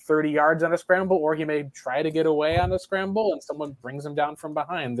pick up 30 yards on a scramble, or he may try to get away on a scramble and someone brings him down from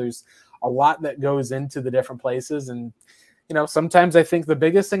behind. There's a lot that goes into the different places. And, sometimes I think the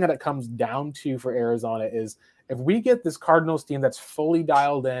biggest thing that it comes down to for Arizona is if we get this Cardinals team that's fully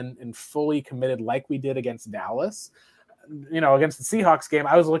dialed in and fully committed like we did against Dallas, against the Seahawks game,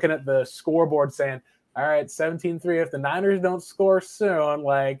 I was looking at the scoreboard saying, all right, 17-3, if the Niners don't score soon,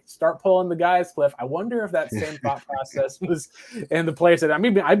 start pulling the guys, Cliff. I wonder if that same thought process was in the players.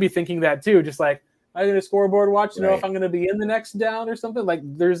 I'd be thinking that too, just like, I'm going to scoreboard watch to know if I'm going to be in the next down or something.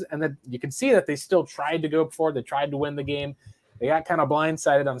 And then you can see that they still tried to go forward. They tried to win the game. They got kind of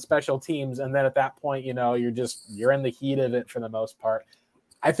blindsided on special teams. And then at that point, you're in the heat of it for the most part.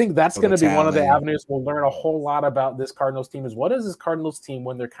 I think that's going to be one of the avenues we'll learn a whole lot about this Cardinals team is what is this Cardinals team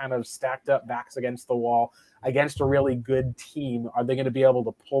when they're kind of stacked up backs against the wall against a really good team? Are they going to be able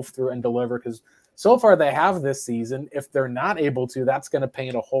to pull through and deliver? Because so far they have this season. If they're not able to, that's going to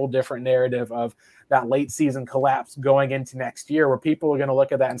paint a whole different narrative of that late season collapse going into next year where people are going to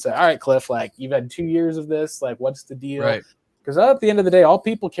look at that and say, all right, Cliff, you've had 2 years of this. What's the deal? Right. Because at the end of the day, all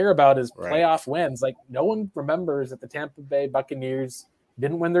people care about is playoff wins. No one remembers that the Tampa Bay Buccaneers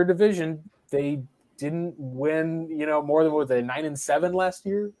didn't win their division. They didn't win, more than 9-7 last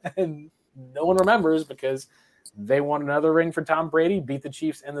year. And no one remembers because they won another ring for Tom Brady, beat the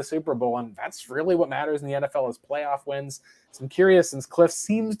Chiefs in the Super Bowl. And that's really what matters in the NFL is playoff wins. So I'm curious, since Cliff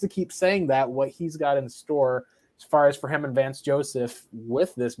seems to keep saying that, what he's got in store as far as for him and Vance Joseph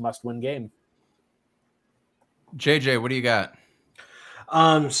with this must-win game. JJ, what do you got?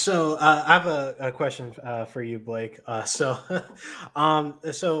 So I have a question for you, Blake. So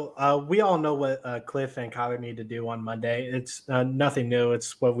we all know what Cliff and Kyler need to do on Monday. It's nothing new.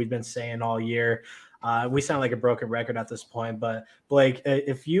 It's what we've been saying all year. We sound like a broken record at this point, but Blake,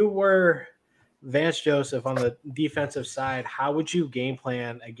 if you were Vance Joseph on the defensive side, how would you game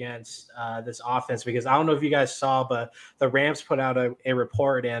plan against this offense? Because I don't know if you guys saw, but the Rams put out a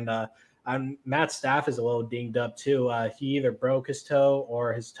report and Matt Staff is a little dinged up too. He either broke his toe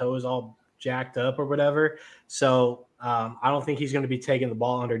or his toe is all jacked up or whatever. So I don't think he's going to be taking the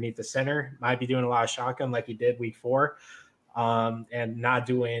ball underneath the center. Might be doing a lot of shotgun like he did week 4 and not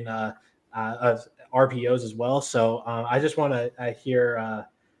doing RPOs as well. So I just want to hear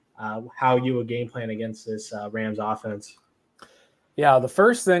how you would game plan against this Rams offense. Yeah, the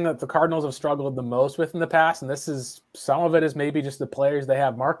first thing that the Cardinals have struggled the most with in the past, and this is some of it is maybe just the players they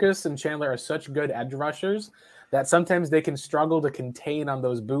have. Marcus and Chandler are such good edge rushers that sometimes they can struggle to contain on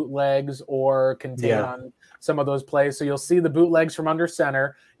those bootlegs or contain on some of those plays. So you'll see the bootlegs from under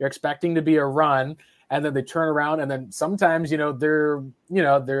center. You're expecting to be a run, and then they turn around, and then sometimes they're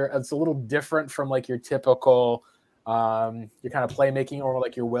it's a little different from your typical. Your kind of playmaking or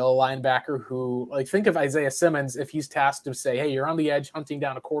your will linebacker who think of Isaiah Simmons if he's tasked to say, hey, you're on the edge hunting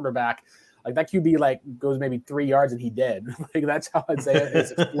down a quarterback, that QB goes maybe 3 yards and he dead. That's how Isaiah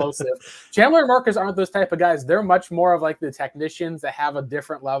is explosive. Chandler and Marcus aren't those type of guys. They're much more of the technicians that have a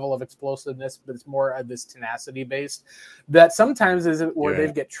different level of explosiveness, but it's more of this tenacity based that sometimes is where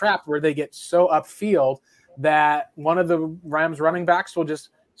they get trapped, where they get so upfield that one of the Rams running backs will just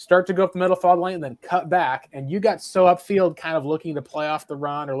start to go up the middle, follow the lane, and then cut back. And you got so upfield kind of looking to play off the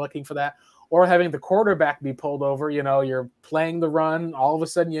run or looking for that, or having the quarterback be pulled over. You're playing the run. All of a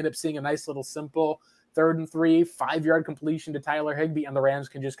sudden, you end up seeing a nice little simple 3rd and 3, 5-yard completion to Tyler Higbee, and the Rams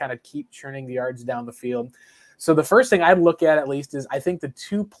can just kind of keep churning the yards down the field. So the first thing I'd look at least is I think the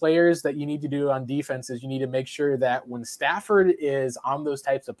 2 players that you need to do on defense is you need to make sure that when Stafford is on those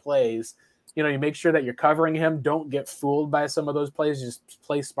types of plays, you make sure that you're covering him. Don't get fooled by some of those plays. Just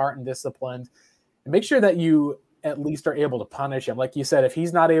play smart and disciplined. And make sure that you at least are able to punish him. Like you said, if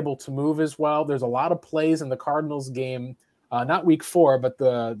he's not able to move as well, there's a lot of plays in the Cardinals game, not week 4, but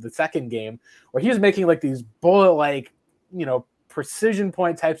the second game, where he was making these bullet, precision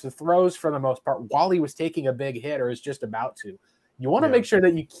point types of throws for the most part while he was taking a big hit or is just about to. You want to make sure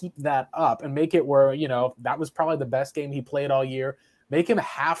that you keep that up and make it where, that was probably the best game he played all year. make him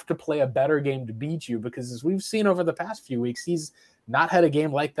have to play a better game to beat you, because as we've seen over the past few weeks, he's not had a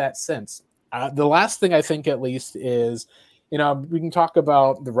game like that since. The last thing I think, at least, is, we can talk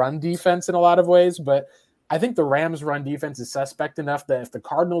about the run defense in a lot of ways, but I think the Rams' run defense is suspect enough that if the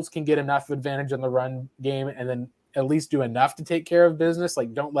Cardinals can get enough advantage in the run game and then at least do enough to take care of business,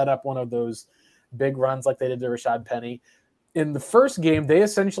 like don't let up one of those big runs like they did to Rashad Penny. In the first game, they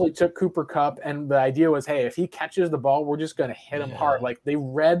essentially took Cooper Kupp, and the idea was, hey, if he catches the ball, we're just going to hit him hard. Like, they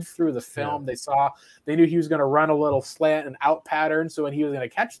read through the film. They knew he was going to run a little slant and out pattern, so when he was going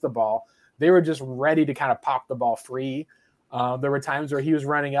to catch the ball, they were just ready to kind of pop the ball free. There were times where he was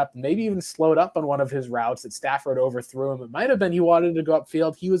running up, maybe even slowed up on one of his routes that Stafford overthrew him. It might have been he wanted to go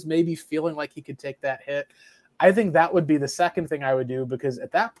upfield. He was maybe feeling like he could take that hit. I think that would be the second thing I would do, because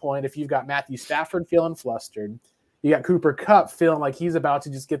at that point, if you've got Matthew Stafford feeling flustered, you got Cooper Kupp feeling like he's about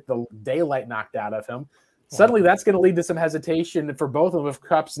to just get the daylight knocked out of him, suddenly that's going to lead to some hesitation for both of them. If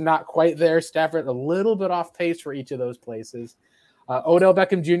Kupp's not quite there, Stafford a little bit off pace for each of those places. Odell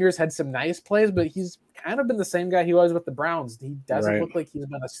Beckham Jr. has had some nice plays, but he's kind of been the same guy he was with the Browns. He doesn't look like he's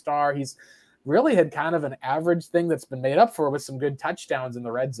been a star. He's really had kind of an average thing that's been made up for with some good touchdowns in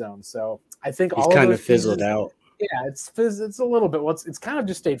the red zone. So I think he's all kind of of fizzled out. Yeah, it's a little bit. Well, it's kind of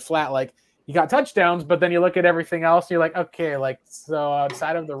just stayed flat. Like, you got touchdowns, but then you look at everything else and you're like, okay, like, so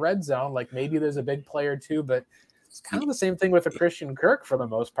outside of the red zone, like maybe there's a big play or two, but it's kind of the same thing with a Christian Kirk for the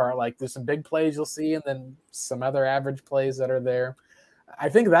most part. Like, there's some big plays you'll see and then some other average plays that are there. I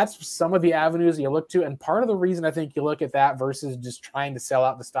think that's some of the avenues you look to. And part of the reason I think you look at that versus just trying to sell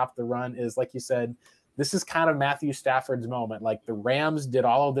out to stop the run is, like you said, this is kind of Matthew Stafford's moment. Like, the Rams did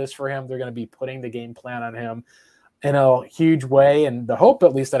all of this for him. They're going to be putting the game plan on him in a huge way. And the hope,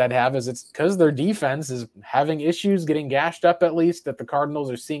 at least, that I'd have is it's because their defense is having issues getting gashed up, at least, that the Cardinals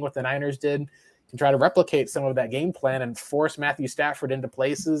are seeing what the Niners did and try to replicate some of that game plan and force Matthew Stafford into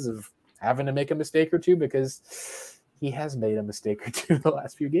places of having to make a mistake or two, because he has made a mistake or two the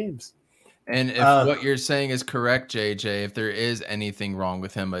last few games. And if what you're saying is correct, JJ, if there is anything wring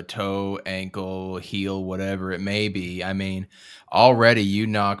with him, a toe, ankle, heel, whatever it may be, I mean, already you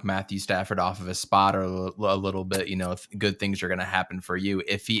knock Matthew Stafford off of a spot or a little bit, good things are going to happen for you.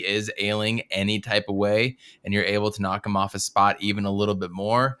 If he is ailing any type of way and you're able to knock him off a spot even a little bit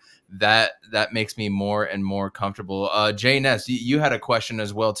more, that makes me more and more comfortable. Jay Ness, you had a question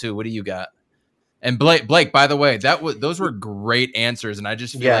as well, too. What do you got? And Blake, by the way, those were great answers, and I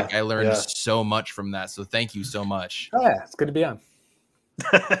just feel like I learned so much from that. So thank you so much. Oh yeah, it's good to be on.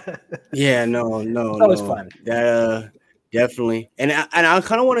 No, that was fun. That definitely. And I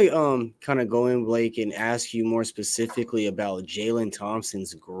kind of want to kind of go in, Blake, and ask you more specifically about Jalen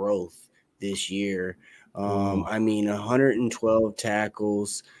Thompson's growth this year. I mean, 112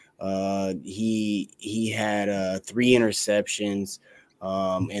 tackles. He had 3 interceptions.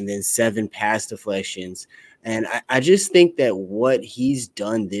 And then 7 pass deflections. And I just think that what he's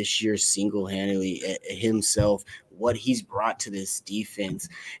done this year single-handedly himself, what he's brought to this defense,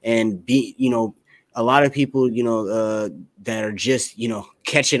 and a lot of people, that are just,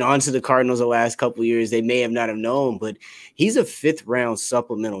 catching on to the Cardinals the last couple of years, they may have not have known, but he's a 5th-round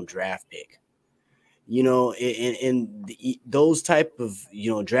supplemental draft pick. And those type of,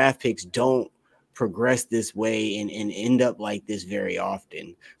 draft picks don't progress this way and end up like this very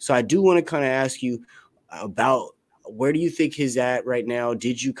often. So I do want to kind of ask you about, where do you think he's at right now?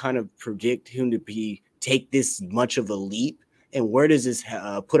 Did you kind of predict him to take this much of a leap? And where does this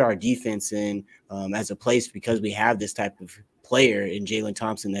put our defense in as a place, because we have this type of player in Jalen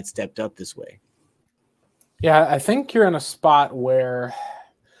Thompson that stepped up this way? Yeah, I think you're in a spot where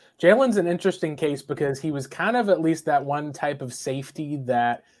Jalen's an interesting case, because he was kind of at least that one type of safety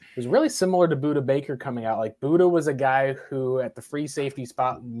that was really similar to Budda Baker coming out. Like, Budda was a guy who at the free safety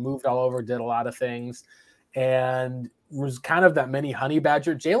spot moved all over, did a lot of things, and was kind of that mini honey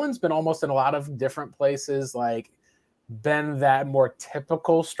badger. Jalen's been almost in a lot of different places, like been that more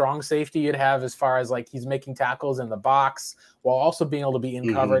typical strong safety you'd have, as far as like he's making tackles in the box while also being able to be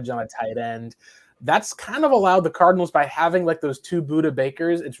in coverage on a tight end. That's kind of allowed the Cardinals, by having like those 2 Budda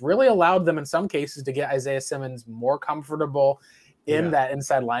Bakers, it's really allowed them in some cases to get Isaiah Simmons more comfortable in that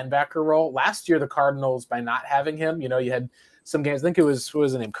inside linebacker role. Last year, the Cardinals, by not having him, you had some games, I think it was, who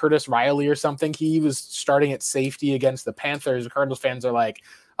was his name, Curtis Riley or something. He was starting at safety against the Panthers. The Cardinals fans are like,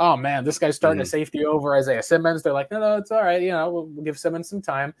 oh man, this guy's starting at safety over Isaiah Simmons. They're like, no, it's all right. We'll give Simmons some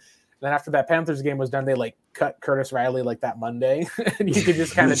time. And then after that Panthers game was done, they like cut Curtis Riley like that Monday. And you could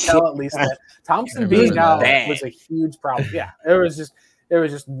just kind of tell at least that Thompson being out was a huge problem. Yeah, there was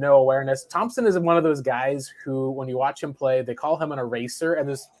just no awareness. Thompson is one of those guys who, when you watch him play, they call him an eraser. And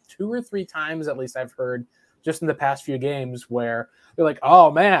there's 2 or 3 times, at least I've heard, just in the past few games where they're like,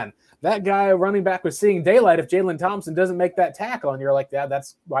 oh man, that guy running back was seeing daylight if Jalen Thompson doesn't make that tackle. And you're like, yeah,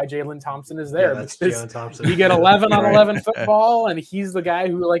 that's why Jalen Thompson is there. Yeah, that's Jalen Thompson. You get 11 on 11 football, and he's the guy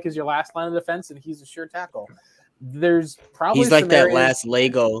who like is your last line of defense, and he's a sure tackle. There's probably he's like that last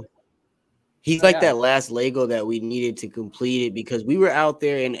Lego. He's like that last Lego that we needed to complete it, because we were out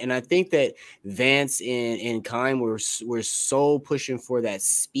there, and I think that Vance and Kime were so pushing for that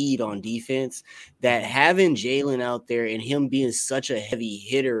speed on defense that having Jalen out there and him being such a heavy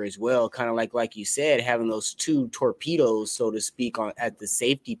hitter as well, kind of like you said, having those two torpedoes, so to speak, at the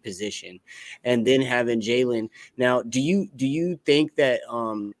safety position, and then having Jalen. Now, do you think that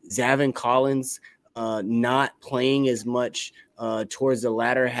Zavin Collins not playing as much towards the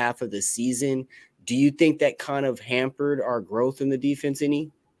latter half of the season, do you think that kind of hampered our growth in the defense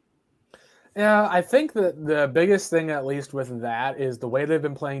any? Yeah, I think that the biggest thing, at least with that, is the way they've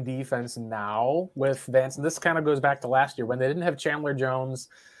been playing defense now with Vance. And this kind of goes back to last year when they didn't have Chandler Jones.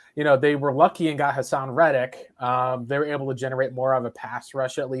 They were lucky and got Hassan Reddick. They were able to generate more of a pass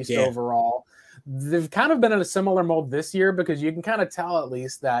rush, at least overall. They've kind of been in a similar mold this year, because you can kind of tell at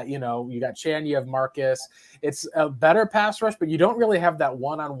least that, you got Chan, you have Marcus. It's a better pass rush, but you don't really have that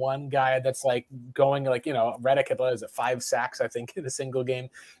one-on-one guy that's like going like, Reddick had 5 sacks, I think, in a single game.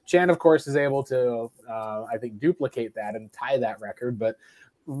 Chan, of course, is able to, I think, duplicate that and tie that record. But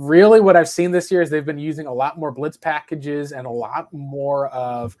really what I've seen this year is they've been using a lot more blitz packages and a lot more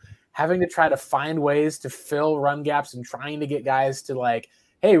of having to try to find ways to fill run gaps and trying to get guys to like,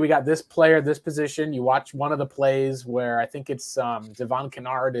 hey, we got this player, this position. You watch one of the plays where I think it's Devon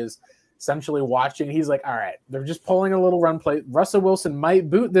Kennard is essentially watching. He's like, all right, they're just pulling a little run play. Russell Wilson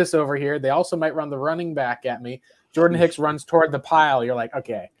might boot this over here. They also might run the running back at me. Jordan Hicks runs toward the pile. You're like,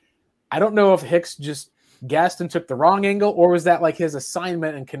 okay, I don't know if Hicks just guessed and took the wrong angle, or was that like his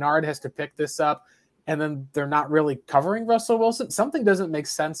assignment and Kennard has to pick this up, and then they're not really covering Russell Wilson. Something doesn't make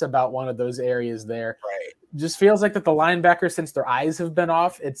sense about one of those areas there. Right. Just feels like that the linebackers, since their eyes have been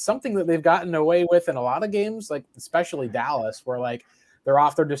off, it's something that they've gotten away with in a lot of games, like especially Dallas, where like they're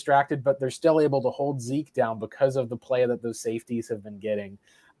off, they're distracted, but they're still able to hold Zeke down because of the play that those safeties have been getting.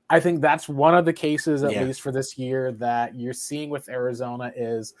 I think that's one of the cases, at least for this year, that you're seeing with Arizona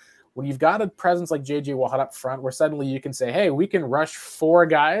is when you've got a presence like J.J. Watt up front, where suddenly you can say, hey, we can rush 4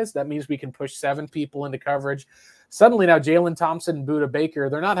 guys. That means we can push 7 people into coverage. Suddenly now Jalen Thompson and Budda Baker,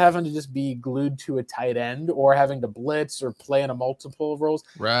 they're not having to just be glued to a tight end or having to blitz or play in a multiple roles.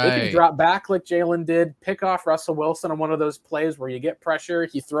 Right. They can drop back like Jalen did, pick off Russell Wilson on one of those plays where you get pressure.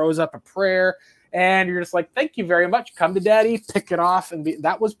 He throws up a prayer, and you're just like, thank you very much. Come to daddy, pick it off. And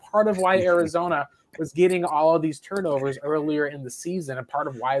that was part of why Arizona was getting all of these turnovers earlier in the season, and part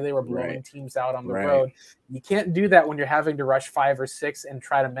of why they were blowing teams out on the road. You can't do that when you're having to rush 5 or 6 and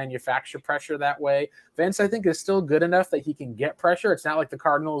try to manufacture pressure that way. Vance, I think, is still good enough that he can get pressure. It's not like the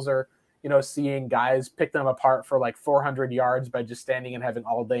Cardinals are, seeing guys pick them apart for like 400 yards by just standing and having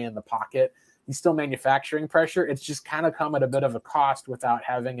all day in the pocket. He's still manufacturing pressure. It's just kind of come at a bit of a cost without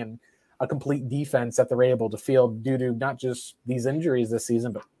having a complete defense that they're able to field due to not just these injuries this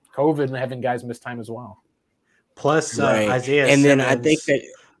season, but COVID and having guys miss time as well. Plus Isaiah and Simmons, then I think that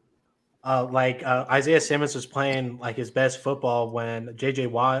Isaiah Simmons was playing like his best football when J.J.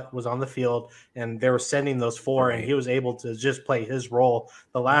 Watt was on the field, and they were sending those 4, and he was able to just play his role.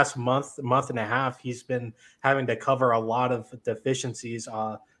 The last month and a half, he's been having to cover a lot of deficiencies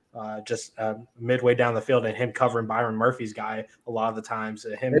midway down the field, and him covering Byron Murphy's guy a lot of the times.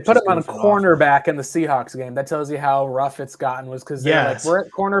 They put him on a cornerback in the Seahawks game. That tells you how rough it's gotten, was because like, we're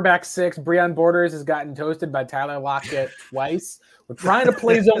at cornerback 6. Breon Borders has gotten toasted by Tyler Lockett twice. We're trying to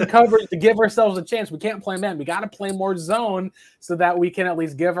play zone coverage to give ourselves a chance. We can't play man. We got to play more zone so that we can at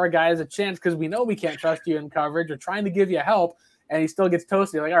least give our guys a chance, because we know we can't trust you in coverage. We're trying to give you help, and he still gets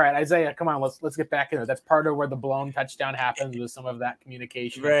toasted. You're like, all right, Isaiah, come on, let's get back in there. That's part of where the blown touchdown happens, with some of that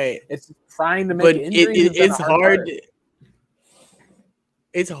communication. Right. It's trying to make injuries. It's hard.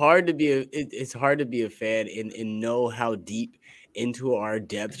 It's hard to be a fan and know how deep into our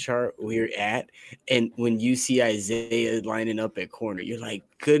depth chart we're at, and when you see Isaiah lining up at corner, you're like,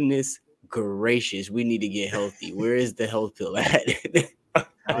 goodness gracious, we need to get healthy. Where is the health pill at?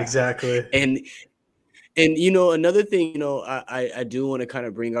 Exactly. And another thing, I do want to kind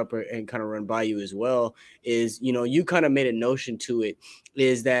of bring up and kind of run by you as well is, you kind of made a notion to it,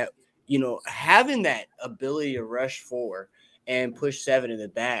 is that, having that ability to rush 4 and push 7 in the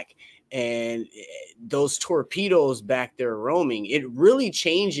back, and those torpedoes back there roaming, it really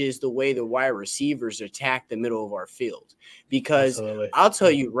changes the way the wide receivers attack the middle of our field. Because I'll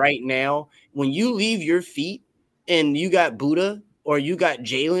tell you right now, when you leave your feet and you got Budda or you got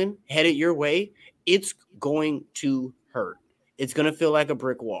Jalen headed your way, it's going to hurt. It's going to feel like a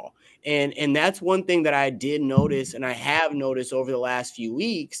brick wall. And that's one thing that I did notice, and I have noticed over the last few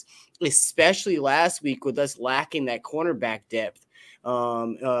weeks, especially last week with us lacking that cornerback depth.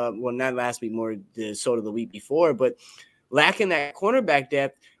 Well, not last week, more the sort of the week before, but lacking that cornerback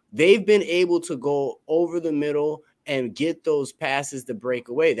depth, they've been able to go over the middle and get those passes to break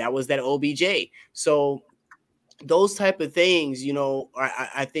away. That was that OBJ. So those type of things, you know,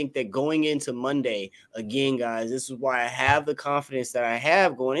 I think that going into Monday, again, guys, this is why I have the confidence that I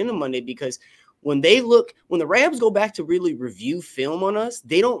have going into Monday, because when the Rams go back to really review film on us,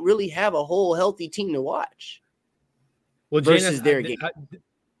 they don't really have a whole healthy team to watch. Well, versus Janice, their game.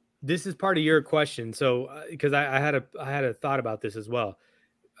 This is part of your question. So, because I had a thought about this as well.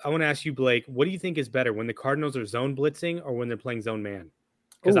 I want to ask you, Blake, what do you think is better, when the Cardinals are zone blitzing or when they're playing zone man?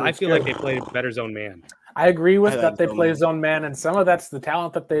 Because I feel like they play better zone man. I agree with that. Like They play zone man, and some of that's the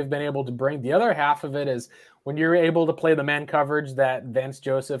talent that they've been able to bring. The other half of it is when you're able to play the man coverage that Vance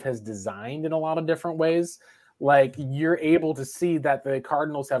Joseph has designed in a lot of different ways. Like, you're able to see that the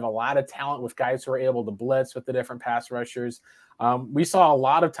Cardinals have a lot of talent with guys who are able to blitz with the different pass rushers. We saw a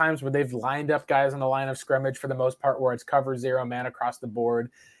lot of times where they've lined up guys on the line of scrimmage for the most part, where it's cover zero man across the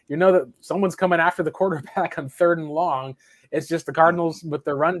board. You know that someone's coming after the quarterback on 3rd and long. It's just the Cardinals with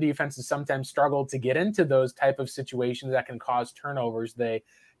their run defenses sometimes struggle to get into those type of situations that can cause turnovers. They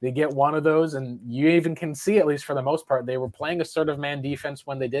get one of those, and you even can see, at least for the most part, they were playing a sort of man defense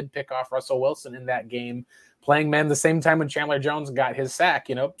when they did pick off Russell Wilson in that game, playing man the same time when Chandler Jones got his sack,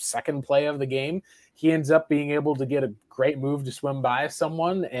 second play of the game. He ends up being able to get a great move to swim by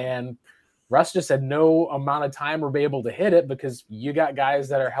someone, and Russ just had no amount of time or be able to hit it because you got guys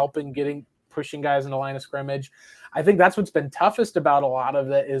that are helping pushing guys in the line of scrimmage. I think that's what's been toughest about a lot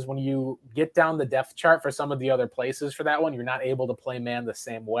of it is when you get down the depth chart for some of the other places for that one, you're not able to play man the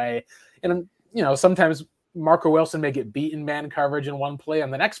same way. And, sometimes Marco Wilson may get beaten man coverage in one play,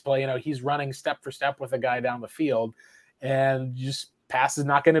 and the next play, he's running step for step with a guy down the field, and just pass is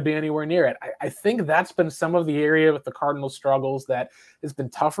not going to be anywhere near it. I think that's been some of the area with the Cardinals struggles that has been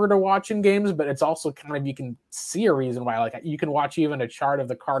tougher to watch in games, but it's also kind of, you can see a reason why. Like, you can watch even a chart of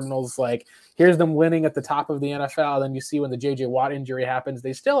the Cardinals, like, here's them winning at the top of the NFL. Then you see when the J.J. Watt injury happens,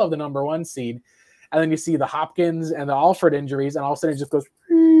 they still have the number 1 seed. And then you see the Hopkins and the Alfred injuries, and all of a sudden it just goes,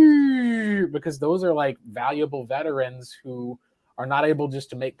 because those are like valuable veterans who are not able just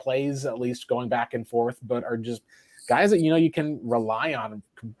to make plays, at least going back and forth, but are just guys that, you can rely on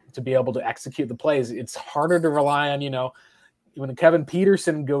to be able to execute the plays. It's harder to rely on, when Kevin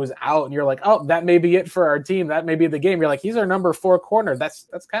Peterson goes out and you're like, oh, that may be it for our team. That may be the game. You're like, he's our number 4 corner. That's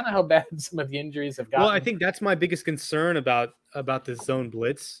kind of how bad some of the injuries have gotten. Well, I think that's my biggest concern about the zone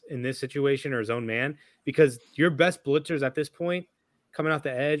blitz in this situation, or zone man, because your best blitzers at this point coming off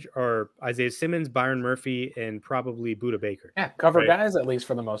the edge are Isaiah Simmons, Byron Murphy, and probably Budda Baker. Yeah, cover guys at least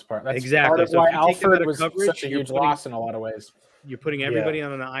for the most part. That's exactly part of why Alfred was such a huge loss in a lot of ways. You're putting everybody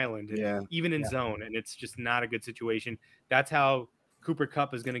on an island, even in zone, and it's just not a good situation. That's how Cooper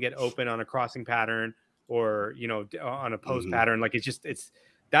Kupp is going to get open on a crossing pattern, or on a post pattern. Like,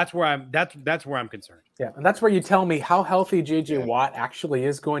 that's where I'm concerned. Yeah, and that's where you tell me how healthy J.J. Watt actually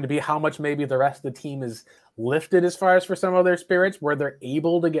is going to be, how much maybe the rest of the team is lifted as far as for some of their spirits, where they're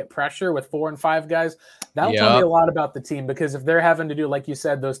able to get pressure with 4 and 5 guys. That'll tell me a lot about the team, because if they're having to do, like you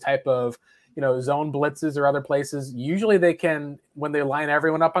said, those type of zone blitzes or other places, usually they can, when they line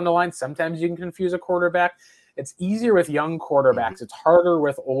everyone up on the line, sometimes you can confuse a quarterback. It's easier with young quarterbacks. It's harder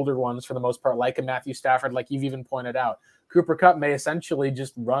with older ones for the most part, like a Matthew Stafford, like you've even pointed out. Cooper Kupp may essentially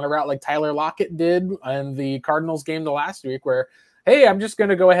just run a route like Tyler Lockett did in the Cardinals game the last week, where, hey, I'm just going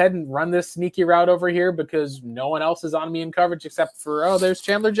to go ahead and run this sneaky route over here because no one else is on me in coverage except for, there's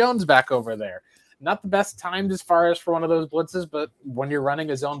Chandler Jones back over there. Not the best timed as far as for one of those blitzes, but when you're running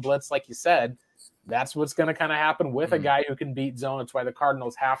a zone blitz, like you said, that's what's going to kind of happen with a guy who can beat zone. It's why the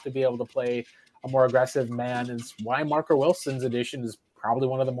Cardinals have to be able to play a more aggressive man. It's why Marco Wilson's addition is probably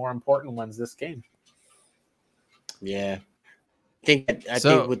one of the more important ones this game. Yeah. I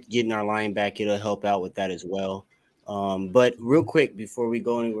think with getting our line back, it'll help out with that as well. But real quick, before we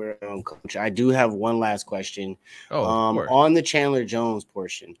go anywhere, Coach, I do have one last question. On the Chandler Jones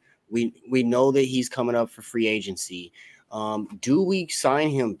portion, we know that he's coming up for free agency. Do we sign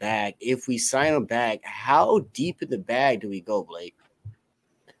him back? If we sign him back, how deep in the bag do we go, Blake?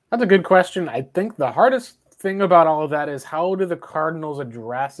 That's a good question. I think the hardest thing about all of that is, how do the Cardinals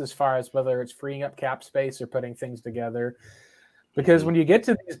address as far as whether it's freeing up cap space or putting things together? Because when you get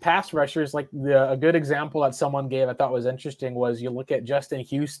to these pass rushers, like a good example that someone gave I thought was interesting was, you look at Justin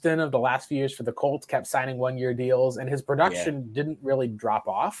Houston of the last few years for the Colts, kept signing 1-year deals, and his production didn't really drop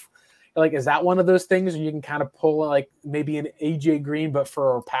off. Like, is that one of those things where you can kind of pull like maybe an AJ Green, but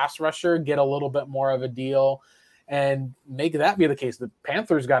for a pass rusher, get a little bit more of a deal and make that be the case? The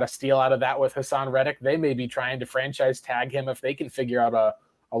Panthers got a steal out of that with Hassan Reddick. They may be trying to franchise tag him if they can figure out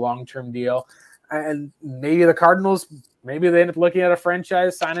a long-term deal. And maybe the Cardinals, maybe they end up looking at a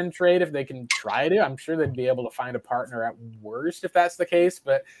franchise sign and trade if they can try to. I'm sure they'd be able to find a partner at worst if that's the case.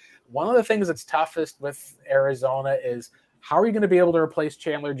 But one of the things that's toughest with Arizona is, how are you going to be able to replace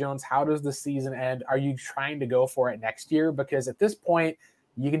Chandler Jones? How does the season end? Are you trying to go for it next year? Because at this point,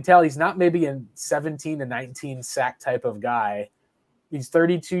 you can tell he's not maybe a 17 to 19 sack type of guy. He's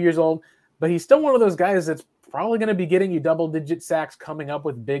 32 years old, but he's still one of those guys that's probably going to be getting you double-digit sacks, coming up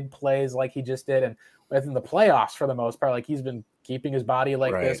with big plays like he just did. And within the playoffs, for the most part, like he's been keeping his body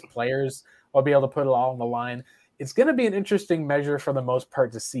like this. Players will be able to put it all on the line. It's going to be an interesting measure for the most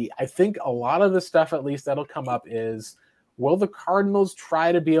part to see. I think a lot of the stuff, at least, that'll come up is, will the Cardinals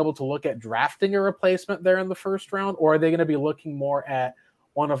try to be able to look at drafting a replacement there in the first round, or are they going to be looking more at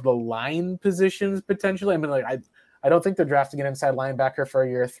one of the line positions potentially? I mean, like I don't think they're drafting an inside linebacker for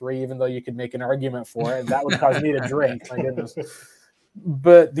year 3, even though you could make an argument for it. That would cause me to drink. My goodness.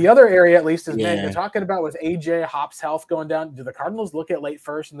 But the other area, at least, is man, you're talking about with AJ Hop's health going down. Do the Cardinals look at late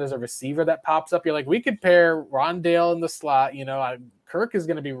first and there's a receiver that pops up? You're like, we could pair Rondale in the slot. You know, Kirk is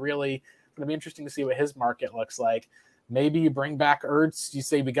going to be interesting to see what his market looks like. Maybe you bring back Ertz. You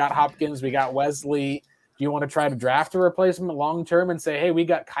say we got Hopkins, we got Wesley. Do you want to try to draft a replacement long-term and say, hey, we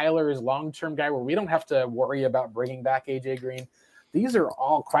got Kyler as long-term guy where we don't have to worry about bringing back AJ Green? These are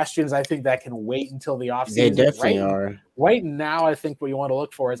all questions I think that can wait until the offseason. They definitely are. Right now, I think what you want to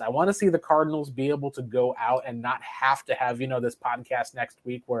look for is I want to see the Cardinals be able to go out and not have to have, this podcast next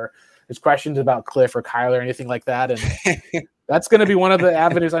week where there's questions about Cliff or Kyler or anything like that. And that's going to be one of the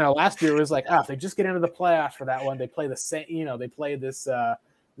avenues. I know last year was like, if they just get into the playoffs for that one, they play they play this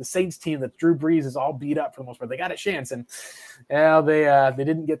the Saints team that Drew Brees is all beat up for the most part. They got a chance, and they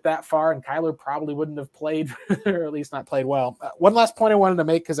didn't get that far, and Kyler probably wouldn't have played, or at least not played well. One last point I wanted to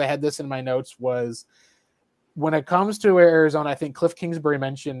make, because I had this in my notes, was when it comes to Arizona, I think Cliff Kingsbury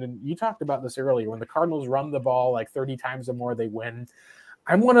mentioned, and you talked about this earlier, when the Cardinals run the ball like 30 times or more, they win.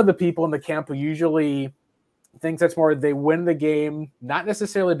 I'm one of the people in the camp who usually thinks that's more they win the game, not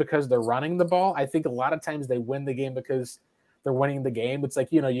necessarily because they're running the ball. I think a lot of times they win the game because they're winning the game. It's like,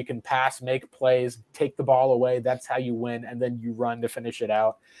 you can pass, make plays, take the ball away. That's how you win. And then you run to finish it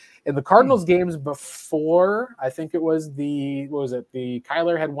out. In the Cardinals games before, I think it was the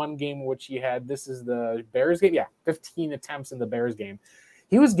Kyler had one game, which he had, this is the Bears game. Yeah. 15 attempts in the Bears game.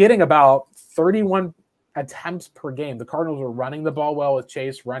 He was getting about 31 attempts per game. The Cardinals were running the ball well with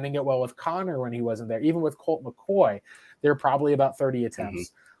Chase, running it well with Connor when he wasn't there. Even with Colt McCoy, they're probably about 30 attempts.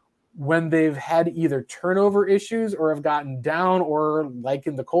 Mm-hmm. When they've had either turnover issues or have gotten down, or like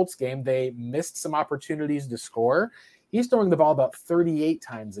in the Colts game, they missed some opportunities to score, he's throwing the ball about 38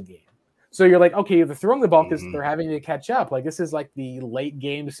 times a game. So you're like, okay, they're throwing the ball because they're having to catch up. Like, this is like the late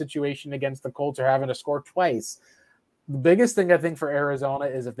game situation against the Colts, are having to score twice. The biggest thing I think for Arizona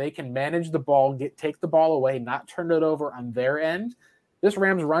is if they can manage the ball, take the ball away, not turn it over on their end. This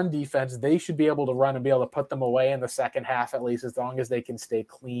Rams run defense, they should be able to run and be able to put them away in the second half, at least, as long as they can stay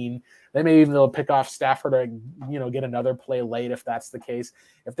clean. They may even be able to pick off Stafford or, get another play late if that's the case.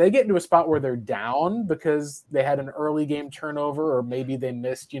 If they get into a spot where they're down because they had an early game turnover, or maybe they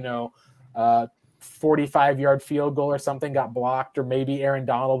missed, 45-yard field goal or something got blocked, or maybe Aaron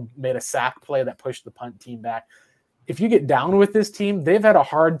Donald made a sack play that pushed the punt team back. If you get down with this team, they've had a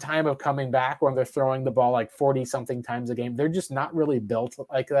hard time of coming back when they're throwing the ball like 40-something times a game. They're just not really built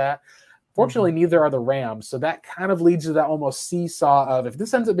like that. Fortunately, neither are the Rams. So that kind of leads to that almost seesaw of, if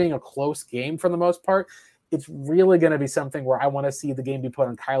this ends up being a close game for the most part, it's really going to be something where I want to see the game be put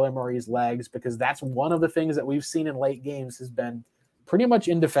on Kyler Murray's legs, because that's one of the things that we've seen in late games has been pretty much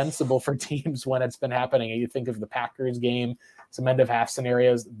indefensible for teams when it's been happening. You think of the Packers game, some end of half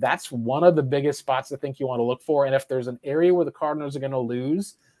scenarios. That's one of the biggest spots I think you want to look for. And if there's an area where the Cardinals are going to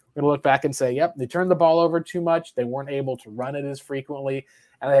lose, we're going to look back and say, yep, they turned the ball over too much. They weren't able to run it as frequently.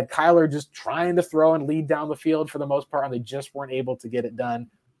 And they had Kyler just trying to throw and lead down the field for the most part, and they just weren't able to get it done.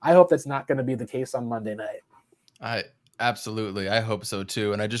 I hope that's not going to be the case on Monday night. Absolutely. I hope so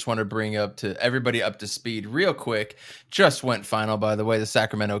too. And I just want to bring everybody up to speed real quick. Just went final, by the way. The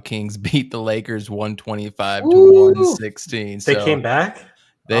Sacramento Kings beat the Lakers 125 to 116. They came back?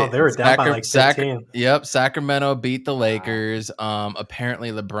 They were down by like 15. Sacramento beat the Lakers.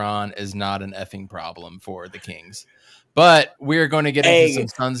 Apparently LeBron is not an effing problem for the Kings. But we're going to get into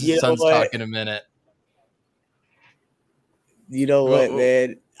some Suns talk in a minute. You know what,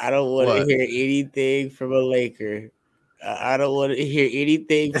 man? I don't want to hear anything from a Laker I don't want to hear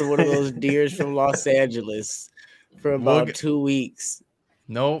anything from one of those deers from Los Angeles for about 2 weeks.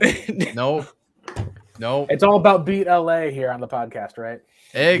 Nope. It's all about beat LA here on the podcast, right?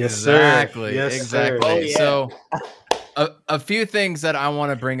 Exactly. Yes, exactly. sir. Oh, yeah. So a few things that I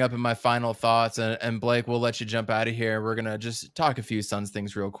want to bring up in my final thoughts, and Blake, we'll let you jump out of here. We're going to just talk a few Suns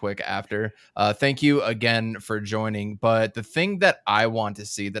things real quick after. Thank you again for joining. But the thing that I want to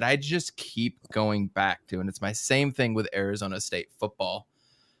see that I just keep going back to, and it's my same thing with Arizona State football,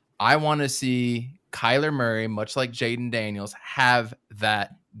 I want to see Kyler Murray, much like Jaden Daniels, have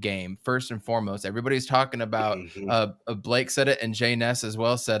that game. First and foremost, everybody's talking about, Blake said it and Jay Ness as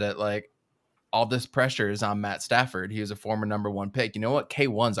well said it, like, all this pressure is on Matt Stafford. He was a former number 1 pick. You know what?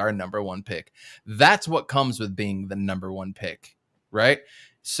 K1's our number 1 pick. That's what comes with being the number 1 pick, right?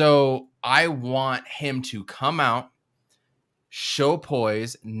 So I want him to come out, show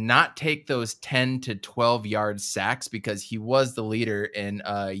poise, not take those 10 to 12 yard sacks, because he was the leader in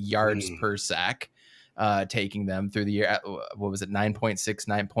yards per sack, taking them through the year at, what was it, 9.6,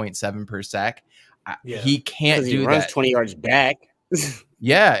 9.7 per sack. He can't do runs that. 20 yards back.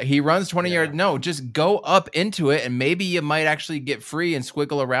 Yeah, he runs 20 yards. No, just go up into it, and maybe you might actually get free and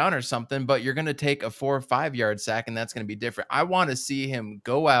squiggle around or something, but you're going to take a 4 or 5 yard sack, and that's going to be different. I want to see him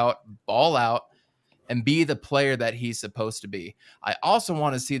go out, ball out, and be the player that he's supposed to be. I also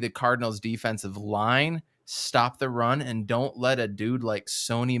want to see the Cardinals defensive line stop the run and don't let a dude like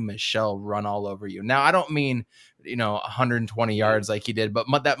Sony Michel run all over you. Now, I don't mean, 120 yards like he did,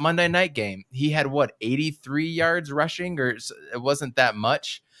 but that Monday night game, he had 83 yards rushing, or it wasn't that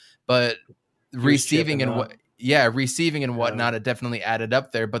much, but receiving and whatnot, it definitely added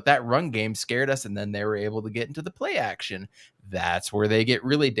up there. But that run game scared us, and then they were able to get into the play action. That's where they get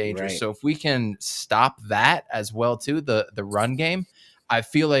really dangerous. Right. So if we can stop that as well too, the run game, I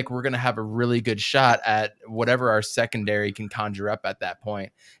feel like we're going to have a really good shot at whatever our secondary can conjure up at that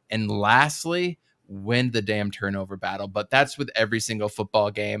point. And lastly, win the damn turnover battle. But that's with every single football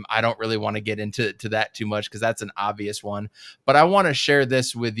game. I don't really want to get into that too much, because that's an obvious one. But I want to share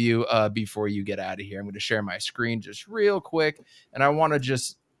this with you before you get out of here. I'm going to share my screen just real quick, and I want to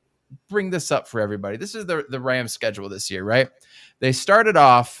just bring this up for everybody. This is the Rams schedule this year, right? They started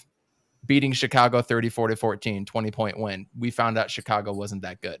off beating Chicago 34-14, 20-point win. We found out Chicago wasn't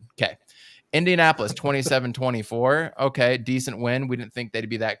that good. Okay. Indianapolis 27-24. Okay, decent win. We didn't think they'd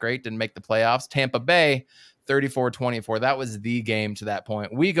be that great. Didn't make the playoffs. Tampa Bay 34-24. That was the game to that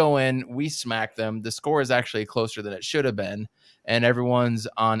point. We go in, we smack them. The score is actually closer than it should have been, and everyone's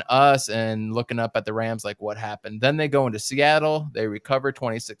on us and looking up at the Rams like, what happened? Then they go into Seattle. They recover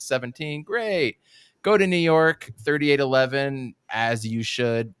 26-17. Great. Go to New York 38-11, as you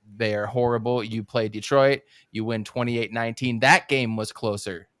should. They are horrible. You play Detroit. You win 28-19. That game was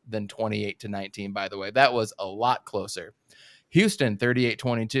closer than 28-19, by the way. That was a lot closer. Houston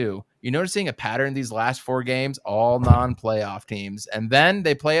 38-22. You're noticing a pattern these last 4 games, all non-playoff teams. And then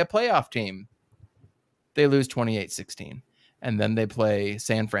they play a playoff team. They lose 28-16. And then they play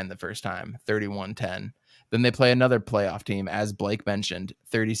San Fran the first time, 31-10. Then they play another playoff team, as Blake mentioned,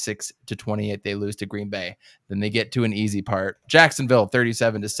 36-28. They lose to Green Bay. Then they get to an easy part. Jacksonville,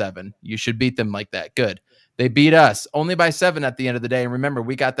 37-7. You should beat them like that. Good. They beat us only by 7 at the end of the day. And remember,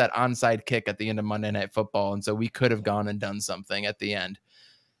 we got that onside kick at the end of Monday Night Football, and so we could have gone and done something at the end.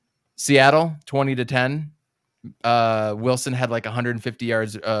 Seattle, 20-10. Wilson had like 150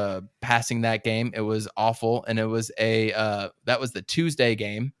 yards passing that game. It was awful, and it was that was the Tuesday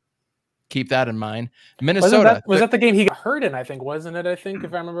game. Keep that in mind. Minnesota. Was that the game he got hurt in, I think, wasn't it? I think,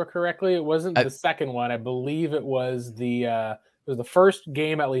 if I remember correctly, it wasn't the second one. I believe it was the first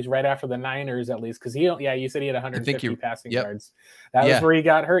game, at least right after the Niners, at least, because you said he had 150 passing yards. That was where he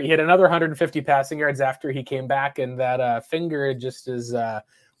got hurt. He had another 150 passing yards after he came back, and that finger just is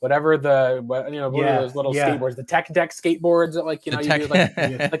whatever those little skateboards, the tech deck skateboards that you do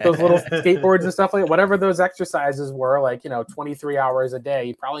like those little skateboards and stuff like that. Whatever those exercises were, 23 hours a day.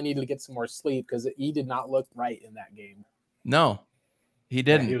 He probably needed to get some more sleep, because he did not look right in that game. No, he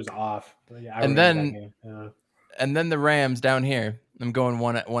didn't. He was off. And then the Rams down here. I'm going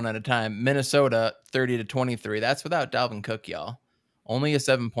one at a time. Minnesota 30-23. That's without Dalvin Cook, y'all. Only a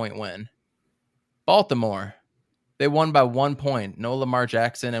 7-point win. Baltimore. They won by 1 point. No Lamar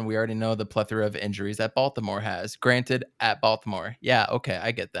Jackson, and we already know the plethora of injuries that Baltimore has. Granted, at Baltimore. Yeah, okay,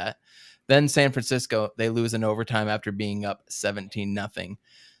 I get that. Then San Francisco, they lose in overtime after being up 17-0.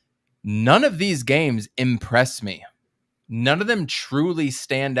 None of these games impress me. None of them truly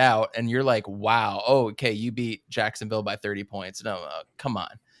stand out, and you're like, wow, okay, you beat Jacksonville by 30 points. No, come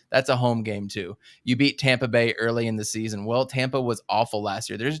on. That's a home game, too. You beat Tampa Bay early in the season. Well, Tampa was awful last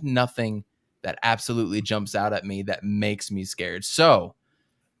year. There's nothing that absolutely jumps out at me that makes me scared. So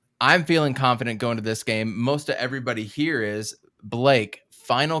I'm feeling confident going to this game. Most of everybody here is. Blake,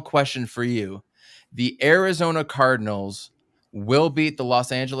 final question for you. The Arizona Cardinals will beat the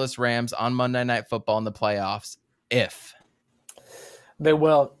Los Angeles Rams on Monday Night Football in the playoffs if They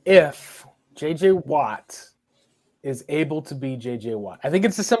will if J.J. Watt is able to be J.J. Watt. I think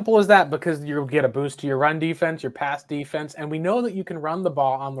it's as simple as that because you'll get a boost to your run defense, your pass defense, and we know that you can run the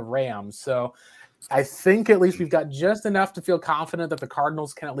ball on the Rams. So I think at least we've got just enough to feel confident that the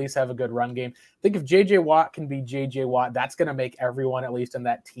Cardinals can at least have a good run game. I think if J.J. Watt can be J.J. Watt, that's going to make everyone, at least in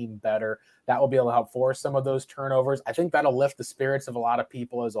that team, better. That will be able to help force some of those turnovers. I think that'll lift the spirits of a lot of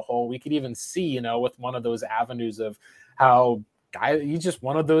people as a whole. We could even see, with one of those avenues of how he's just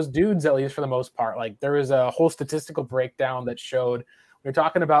one of those dudes, at least for the most part. Like there was a whole statistical breakdown that showed we're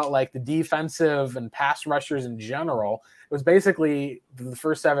talking about like the defensive and pass rushers in general. It was basically the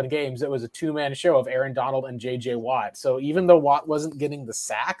first 7 games. It was a 2-man show of Aaron Donald and J.J. Watt. So even though Watt wasn't getting the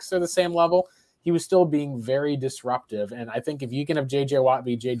sacks at the same level, he was still being very disruptive. And I think if you can have J.J. Watt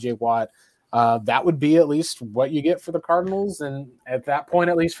be J.J. Watt, that would be at least what you get for the Cardinals. And at that point,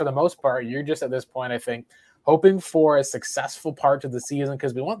 at least for the most part, you're just at this point, I think, hoping for a successful part to the season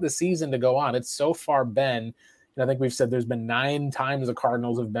because we want the season to go on. It's so far been, I think we've said there's been 9 times the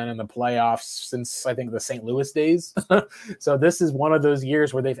Cardinals have been in the playoffs since I think the St. Louis days. So this is one of those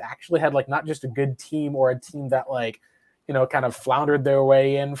years where they've actually had like not just a good team or a team that like, kind of floundered their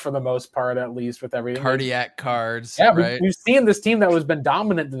way in for the most part, at least with everything. Cardiac cards. Yeah, right? we've seen this team that was been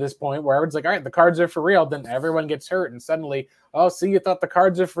dominant to this point where everyone's like, all right, the Cards are for real. Then everyone gets hurt. And suddenly, oh, see, you thought the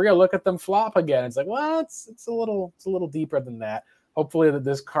Cards are for real. Look at them flop again. It's like, well, it's a little deeper than that. Hopefully that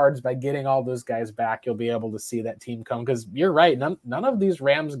this Cards, by getting all those guys back, you'll be able to see that team come. Because you're right. None of these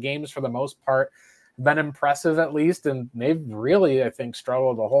Rams games, for the most part, have been impressive at least. And they've really, I think,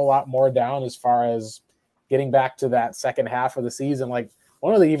 struggled a whole lot more down as far as getting back to that second half of the season. Like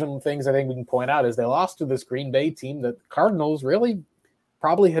one of the even things I think we can point out is they lost to this Green Bay team that Cardinals really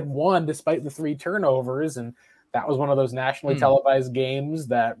probably had won despite the 3 turnovers. And that was one of those nationally televised games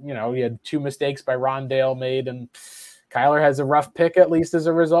that, you had 2 mistakes by Rondale made, and Kyler has a rough pick, at least as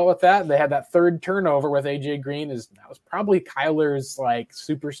a result with that. They had that 3rd turnover with AJ Green. That was probably Kyler's like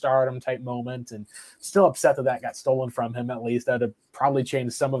superstardom type moment, and still upset that got stolen from him. At least that'd have probably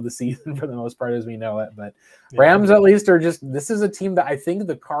changed some of the season for the most part as we know it. But Rams at least are this is a team that I think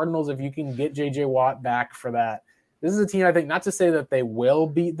the Cardinals, if you can get JJ Watt back for that, this is a team I think, not to say that they will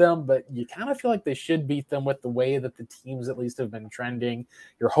beat them, but you kind of feel like they should beat them with the way that the teams at least have been trending.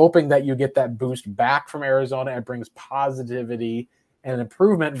 You're hoping that you get that boost back from Arizona. It brings positivity and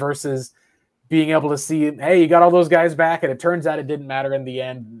improvement versus being able to see, hey, you got all those guys back, and it turns out it didn't matter in the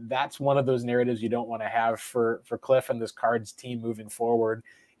end. That's one of those narratives you don't want to have for Cliff and this Cards team moving forward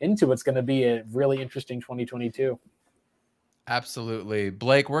into what's going to be a really interesting 2022. Absolutely.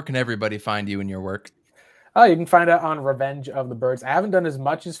 Blake, where can everybody find you in your work? You can find it on Revenge of the Birds. I haven't done as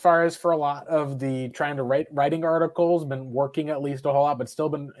much as far as for a lot of the trying to writing articles, been working at least a whole lot, but still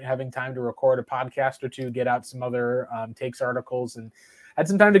been having time to record a podcast or two, get out some other takes articles, and had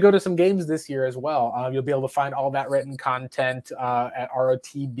some time to go to some games this year as well. You'll be able to find all that written content at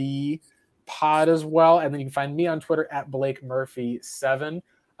ROTB Pod as well. And then you can find me on Twitter at Blake Murphy 7.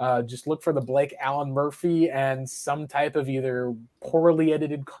 Just look for the Blake Allen Murphy and some type of either poorly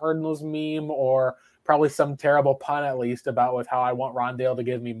edited Cardinals meme or probably some terrible pun at least about with how I want Rondale to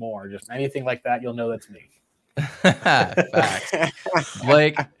give me more. Just anything like that, you'll know that's me. Facts.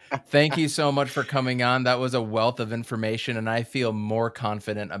 Blake, thank you so much for coming on. That was a wealth of information, and I feel more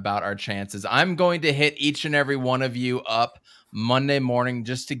confident about our chances. I'm going to hit each and every one of you up Monday morning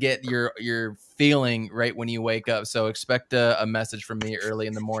just to get your feeling right when you wake up. So expect a message from me early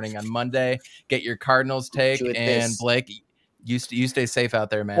in the morning on Monday. Get your Cardinals take, and Blake, you stay safe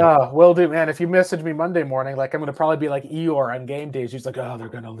out there, man. Will do, man. If you message me Monday morning, like I'm going to probably be like Eeyore on game days. He's like, oh, they're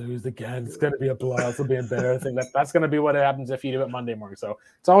going to lose again. It's going to be a blowout. It'll be embarrassing. That's going to be what happens if you do it Monday morning. So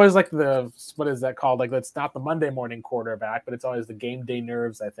it's always like what is that called? Like, it's not the Monday morning quarterback, but it's always the game day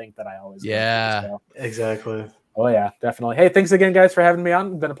nerves, I think, that I always Exactly. Oh, yeah, definitely. Hey, thanks again, guys, for having me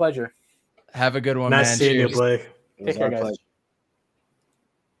on. It's been a pleasure. Have a good one, nice man. Seeing Cheers. you, Blake. Take care, guys.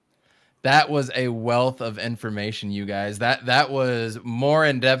 That was a wealth of information, you guys. That was more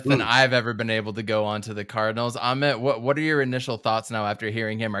in depth than I've ever been able to go on to the Cardinals. Amit, what are your initial thoughts now after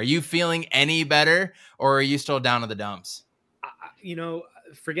hearing him? Are you feeling any better, or are you still down to the dumps?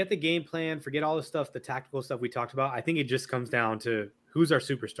 Forget the game plan, forget all the stuff, the tactical stuff we talked about. I think it just comes down to who's our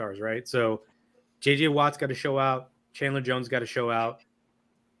superstars, right? So JJ Watt's got to show out. Chandler Jones got to show out.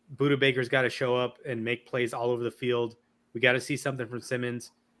 Buda Baker's got to show up and make plays all over the field. We got to see something from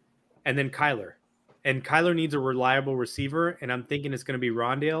Simmons. and then Kyler. And Kyler needs a reliable receiver, and I'm thinking it's going to be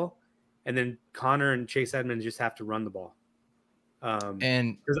Rondale, and then Connor and Chase Edmonds just have to run the ball.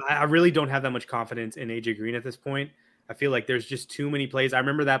 And because I really don't have that much confidence in AJ Green at this point. I feel like there's just too many plays. I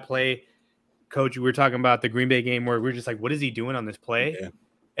remember that play, Coach, we were talking about the Green Bay game where we were just like, what is he doing on this play? Yeah.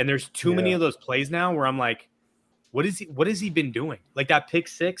 And there's too many of those plays now where I'm like, what has he been doing? Like that pick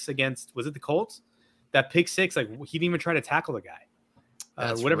six against, was it the Colts? That pick six, like he didn't even try to tackle the guy.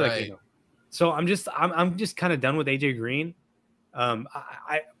 That's whatever right. that game was. So I'm just kind of done with AJ Green.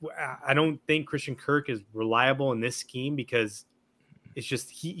 I don't think Christian Kirk is reliable in this scheme because it's just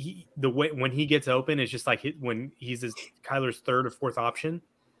he the way when he gets open, it's just like when he's Kyler's third or fourth option.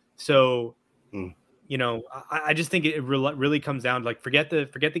 So, you know, I just think it really comes down to like forget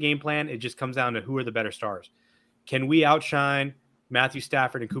the game plan. It just comes down to who are the better stars. Can we outshine Matthew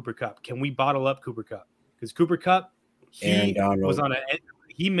Stafford and Cooper Kupp? Can we bottle up Cooper Kupp? Because Cooper Kupp, he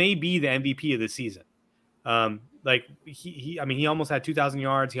may be the MVP of the season. Like he almost had 2,000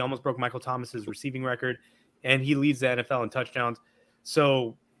 yards. He almost broke Michael Thomas's receiving record, and he leads the NFL in touchdowns.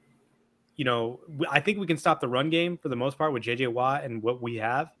 So, you know, I think we can stop the run game for the most part with J.J. Watt and what we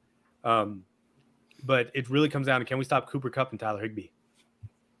have. But it really comes down to, can we stop Cooper Kupp and Tyler Higbee?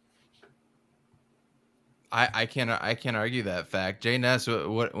 I can't argue that fact. Jay Ness,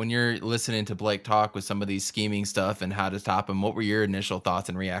 when you're listening to Blake talk with some of these scheming stuff and how to stop him, what were your initial thoughts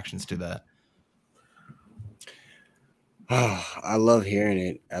and reactions to that? Oh, I love hearing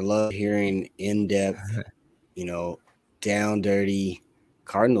it. I love hearing in-depth, you know, down dirty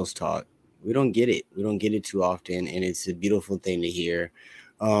Cardinals talk. We don't get it. We don't get it too often, and it's a beautiful thing to hear.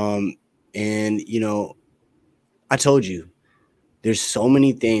 And you know, I told you there's so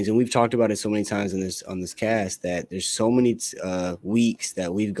many things, and we've talked about it so many times on this cast, that there's so many weeks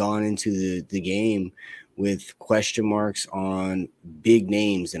that we've gone into the game with question marks on big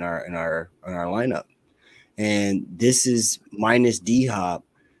names in our lineup. And this is minus D-Hop.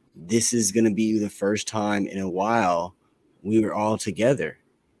 This is going to be the first time in a while we were all together.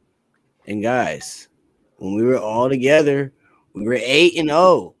 And guys, when we were all together, we were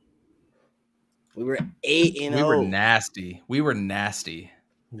 8-0. We were 8-0. We were nasty.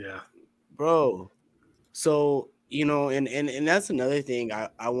 Yeah, bro. So, you know, and that's another thing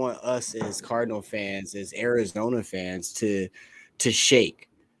I want us as Cardinal fans, as Arizona fans to shake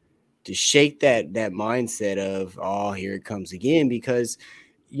that mindset of, oh, here it comes again, because,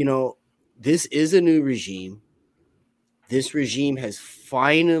 you know, this is a new regime. This regime has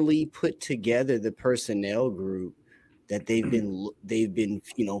finally put together the personnel group that they've been,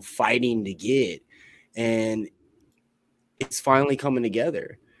 you know, fighting to get, and it's finally coming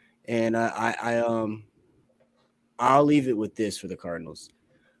together. And I'll leave it with this for the Cardinals.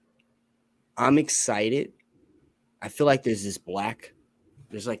 I'm excited. I feel like there's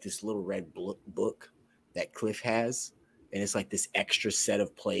like this little red book that Cliff has, and it's like this extra set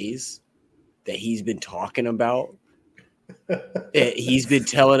of plays that he's been talking about. He's been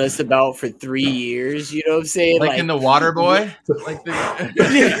telling us about for 3 years. You know what I'm saying? Like in The Water Boy?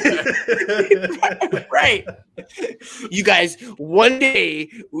 Right. You guys, one day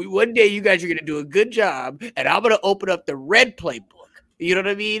you guys are going to do a good job, and I'm going to open up the red playbook. You know what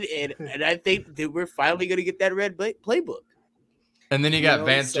I mean? And I think that we're finally going to get that red playbook. And then you got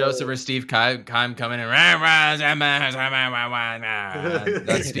Vance Joseph or Steve Keim coming in.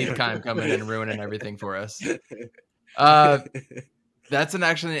 That's Steve Keim coming in and ruining everything for us. That's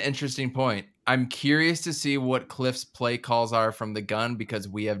actually an interesting point. I'm curious to see what Cliff's play calls are from the gun, because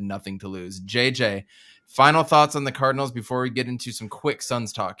we have nothing to lose. JJ, final thoughts on the Cardinals before we get into some quick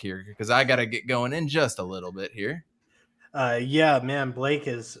Suns talk here, because I got to get going in just a little bit here. Yeah, man, Blake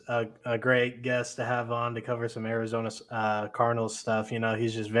is a great guest to have on to cover some Arizona Cardinals stuff. You know,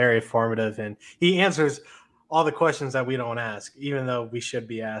 he's just very informative, and he answers all the questions that we don't ask, even though we should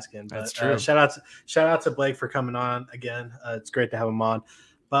be asking. But, that's true. Shout out to Blake for coming on again. It's great to have him on.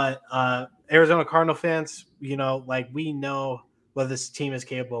 But Arizona Cardinal fans, you know, like, we know what this team is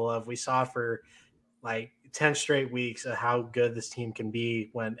capable of. We saw for like 10 straight weeks of how good this team can be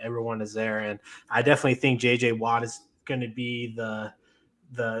when everyone is there. And I definitely think J.J. Watt is going to be the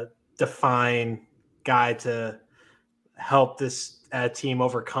define guy to help this team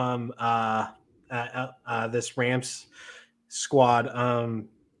overcome this Rams squad.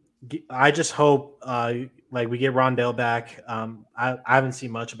 I just hope like we get Rondale back. I haven't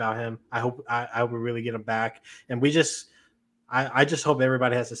seen much about him. I hope I will really get him back. And I just hope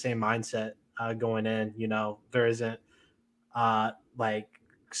everybody has the same mindset going in. You know, there isn't like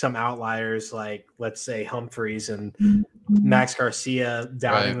some outliers, like let's say Humphreys and Max Garcia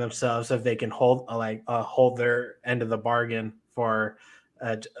doubting themselves if they can hold their end of the bargain for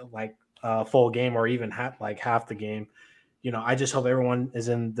like a full game or even half the game. I just hope everyone is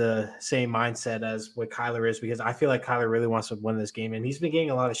in the same mindset as what Kyler is, because I feel like Kyler really wants to win this game, and he's been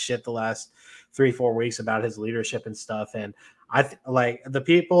getting a lot of shit the last 3-4 weeks about his leadership and stuff. And like the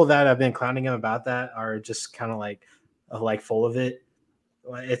people that have been clowning him about that are just kind of like full of it.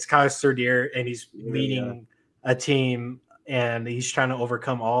 It's Kyler's third year, and he's leading a team, and he's trying to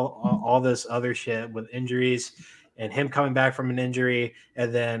overcome all this other shit with injuries, and him coming back from an injury,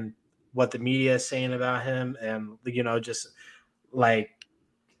 and then what the media is saying about him, and just like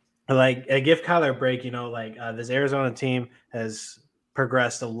give Kyler a break. This Arizona team has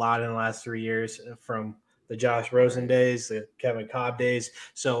progressed a lot in the last 3 years, from the Josh Rosen days, the Kevin Cobb days.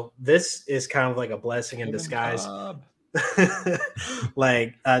 So this is kind of like a blessing in disguise. No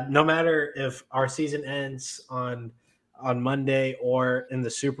matter if our season ends on Monday or in the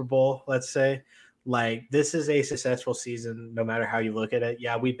Super Bowl, let's say, this is a successful season no matter how you look at it.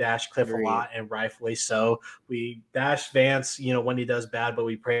 Yeah, we bash Cliff a lot, and rightfully so. We bash Vance, when he does bad, but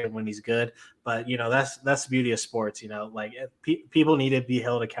we pray when he's good. But that's the beauty of sports. People need to be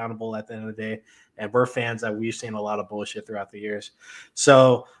held accountable at the end of the day, and we're fans that we've seen a lot of bullshit throughout the years.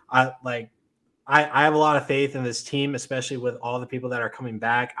 So I have a lot of faith in this team, especially with all the people that are coming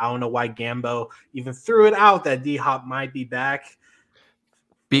back. I don't know why Gambo even threw it out that D-Hop might be back.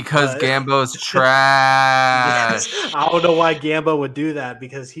 Because Gambo's trash. Yes, I don't know why Gambo would do that,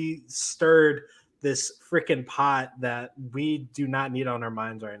 because he stirred this freaking pot that we do not need on our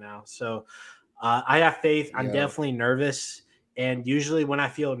minds right now. So I have faith. I'm definitely nervous. And usually when I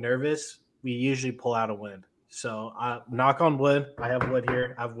feel nervous, we usually pull out a win. So knock on wood. I have wood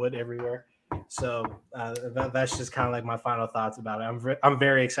here. I have wood everywhere. So that's just kind of like my final thoughts about it. I'm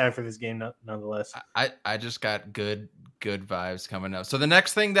very excited for this game nonetheless. I just got good vibes coming up. So the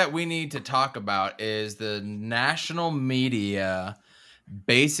next thing that we need to talk about is the national media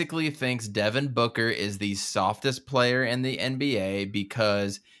basically thinks Devin Booker is the softest player in the NBA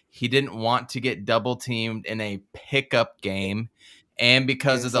because he didn't want to get double teamed in a pickup game, and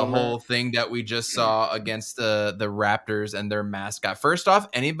because of the whole thing that we just saw against the Raptors and their mascot. First off,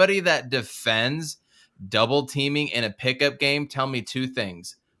 anybody that defends double teaming in a pickup game, tell me two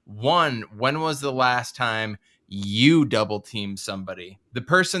things. One, when was the last time you double teamed somebody? The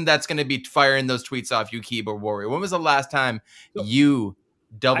person that's going to be firing those tweets off, you keyboard warrior. When was the last time you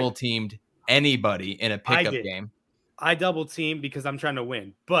double teamed anybody in a pickup game? I double team because I'm trying to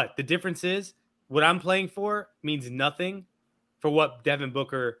win. But the difference is what I'm playing for means nothing for what Devin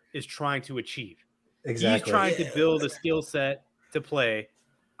Booker is trying to achieve. Exactly. He's trying to build a skill set to play.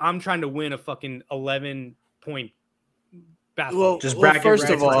 I'm trying to win a fucking 11-point basketball. Just bracket first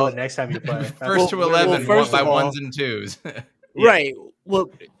of all the next time you play. First to 11 by ones and twos. Right.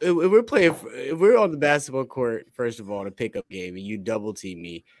 Well, if we're on the basketball court, first of all, to pick up game, and you double team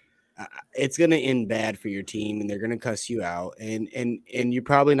me, it's going to end bad for your team, and they're going to cuss you out, and you're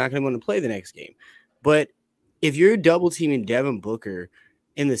probably not going to want to play the next game. But if you're double teaming Devin Booker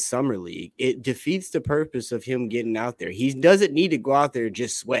in the summer league, it defeats the purpose of him getting out there. He doesn't need to go out there and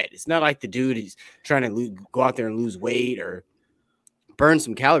just sweat. It's not like the dude is trying to go out there and lose weight or burn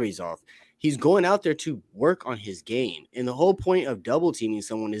some calories off. He's going out there to work on his game. And the whole point of double teaming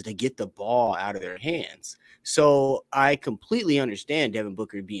someone is to get the ball out of their hands. So I completely understand Devin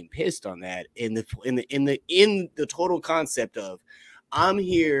Booker being pissed on that in the total concept of, I'm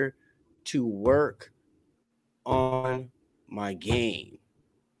here to work on my game.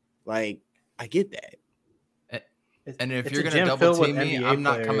 Like, I get that. And if you're going to double team me, I'm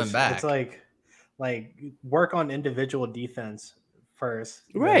not coming back. It's like work on individual defense first.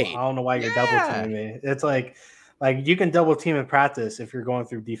 Right. I don't know why you're double teaming me. It's like you can double team in practice if you're going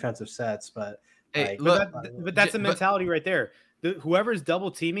through defensive sets, but hey, but that's a mentality right there. Whoever's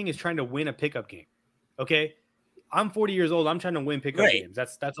double teaming is trying to win a pickup game. Okay, I'm 40 years old. I'm trying to win pickup games.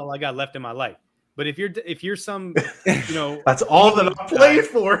 That's all I got left in my life. But if you're some, that's all that I played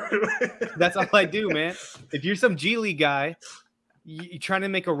for. That's all I do, man. If you're some G League guy, you're trying to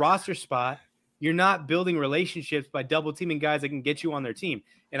make a roster spot. You're not building relationships by double teaming guys that can get you on their team.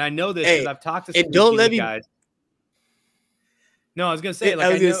 And I know this because I've talked to some G League guys. No, I was gonna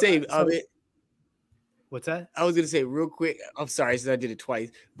say. What's that? I was going to say real quick. I'm sorry, since I did it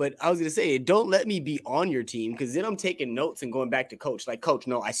twice, but I was going to say, don't let me be on your team, because then I'm taking notes and going back to coach. Like, coach,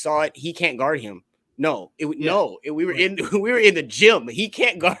 no, I saw it. He can't guard him. No, we were in the gym. He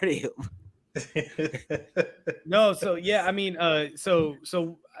can't guard him. No, so yeah, I mean, so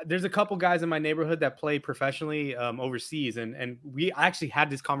there's a couple guys in my neighborhood that play professionally overseas, and we actually had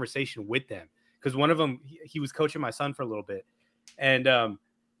this conversation with them because one of them he was coaching my son for a little bit, and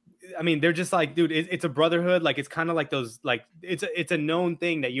I mean, they're just like, dude, it's a brotherhood. Like, it's kind of like those, like, it's a known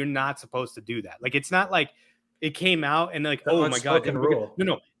thing that you're not supposed to do that. Like, it's not like it came out and like, oh my God. Rule.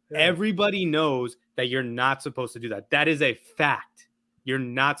 No. Yeah. Everybody knows that you're not supposed to do that. That is a fact. You're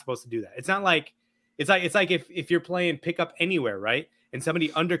not supposed to do that. It's not like, it's like if you're playing pickup anywhere, right? And somebody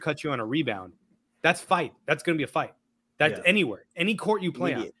undercuts you on a rebound, that's fight. That's going to be a fight. That's anywhere, any court you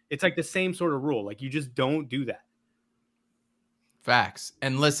play on. It's like the same sort of rule. Like, you just don't do that. Facts.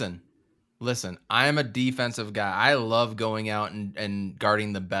 And listen, I am a defensive guy. I love going out and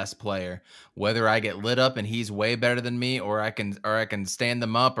guarding the best player, whether I get lit up and he's way better than me, or I can stand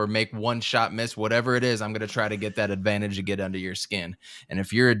them up or make one shot miss, whatever it is, I'm going to try to get that advantage to get under your skin. And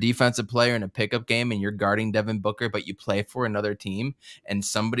if you're a defensive player in a pickup game and you're guarding Devin Booker, but you play for another team and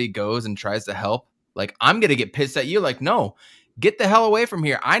somebody goes and tries to help, like, I'm going to get pissed at you. Like, no, get the hell away from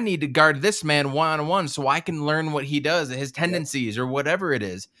here. I need to guard this man one-on-one so I can learn what he does, his tendencies or whatever it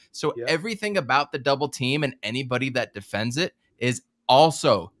is. So everything about the double team and anybody that defends it is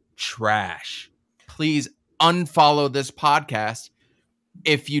also trash. Please unfollow this podcast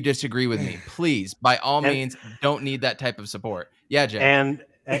if you disagree with me. Please, by all means, don't need that type of support. Yeah, Jay.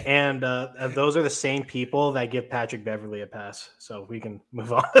 And those are the same people that give Patrick Beverley a pass. So we can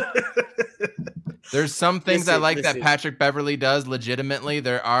move on. There's some things I like that Patrick Beverley does legitimately.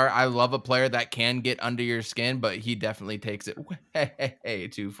 I love a player that can get under your skin, but he definitely takes it way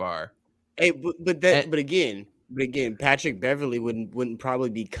too far. Hey, but again, Patrick Beverley wouldn't probably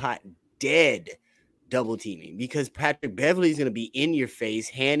be caught dead double teaming, because Patrick Beverley is going to be in your face,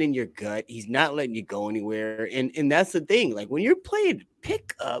 hand in your gut. He's not letting you go anywhere. And that's the thing. Like, when you're playing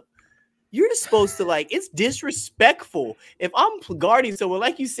pickup, you're just supposed to, like, it's disrespectful. If I'm guarding someone,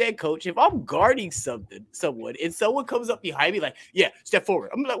 like you said, Coach, if I'm guarding someone and someone comes up behind me, like, yeah, step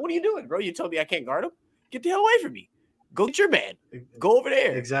forward. I'm like, what are you doing, bro? You told me I can't guard him? Get the hell away from me. Go get your man. Go over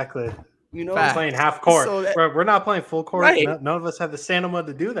there. Exactly. You know, we're playing half court. So we're not playing full court. Right. None of us have the stamina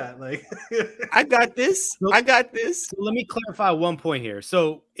to do that. Like, I got this. So let me clarify one point here.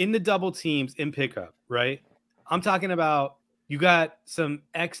 So in the double teams in pickup, right? I'm talking about, you got some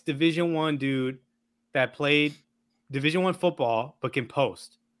ex-Division I dude that played Division I football but can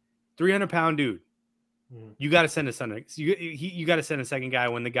post. 300-pound dude. You got to send a second. You got to send a second guy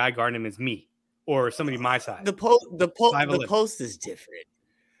when the guy guarding him is me or somebody my size. The post is different.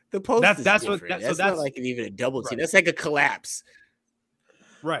 The post is different. That's not like even a double team. Right. That's like a collapse.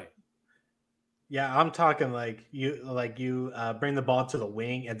 Right. Yeah, I'm talking like you bring the ball to the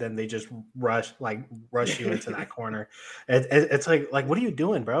wing and then they just rush you into that corner. It's like what are you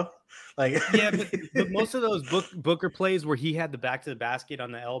doing, bro? Like, yeah, but most of those Booker plays where he had the back to the basket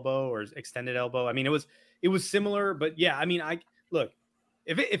on the elbow or extended elbow, I mean, it was similar, but yeah, I mean,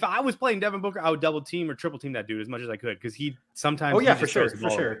 if I was playing Devin Booker, I would double team or triple team that dude as much as I could, because he sometimes. Oh yeah, for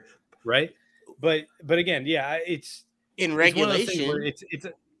sure, right. But again, yeah, it's in regulation. It's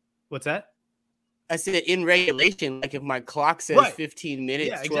what's that? I said in regulation, like if my clock says 15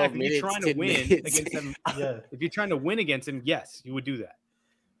 minutes, 12 minutes, if you're trying to win against them, if you're trying to win against him, yes, you would do that.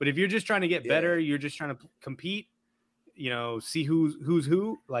 But if you're just trying to get better, you're just trying to compete, see who's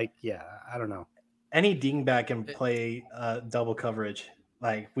who. Like, yeah, I don't know. Any dingbat can play double coverage.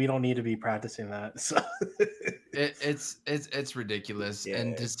 Like, we don't need to be practicing that. So it's ridiculous. Yeah.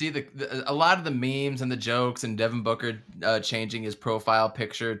 And to see a lot of the memes and the jokes and Devin Booker changing his profile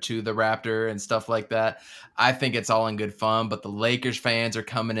picture to the Raptor and stuff like that, I think it's all in good fun. But the Lakers fans are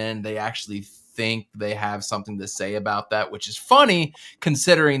coming in. They actually think they have something to say about that, which is funny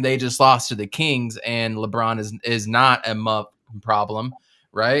considering they just lost to the Kings and LeBron is not a problem,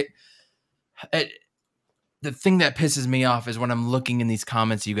 right? The thing that pisses me off is when I'm looking in these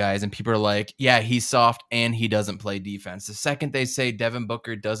comments, you guys, and people are like, yeah, he's soft and he doesn't play defense. The second they say Devin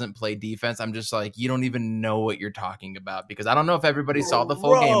Booker doesn't play defense, I'm just like, you don't even know what you're talking about, because I don't know if everybody saw the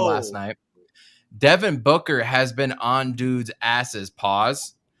full game last night. Devin Booker has been on dudes' asses,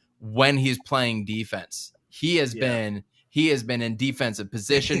 when he's playing defense. He has been in defensive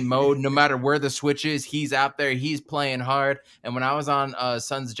position mode. No matter where the switch is, he's out there. He's playing hard. And when I was on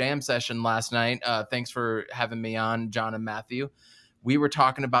Suns Jam session last night, thanks for having me on, John and Matthew, we were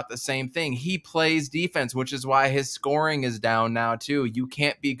talking about the same thing. He plays defense, which is why his scoring is down now too. You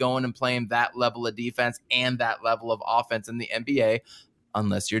can't be going and playing that level of defense and that level of offense in the NBA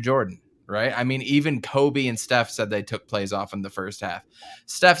unless you're Jordan. Right? I mean, even Kobe and Steph said they took plays off in the first half.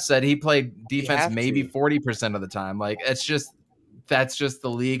 Steph said he played defense maybe 40% of the time. Like, that's just the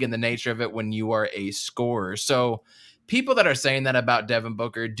league and the nature of it when you are a scorer. So people that are saying that about Devin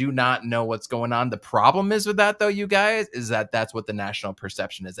Booker do not know what's going on. The problem is with that, though, you guys, is that that's what the national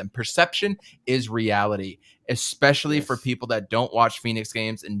perception is. And perception is reality, especially for people that don't watch Phoenix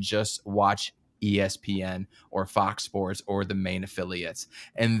games and just watch ESPN or Fox Sports or the main affiliates.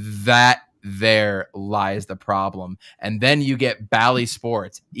 And that there lies the problem. And then you get Bally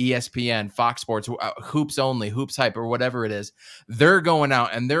Sports, ESPN, Fox Sports, Hoops Only, Hoops Hype, or whatever it is. They're going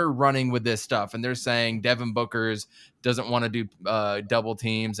out and they're running with this stuff. And they're saying Devin Booker's doesn't want to do double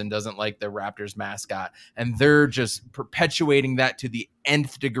teams and doesn't like the Raptors mascot. And they're just perpetuating that to the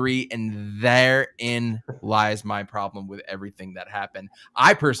nth degree. And therein lies my problem with everything that happened.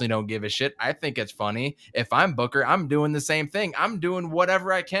 I personally don't give a shit. I think it's funny. If I'm Booker, I'm doing the same thing. I'm doing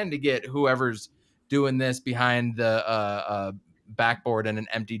whatever I can to get whoever's doing this behind the backboard in an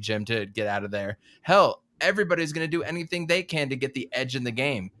empty gym to get out of there. Hell, everybody's going to do anything they can to get the edge in the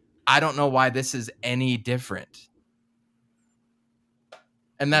game. I don't know why this is any different.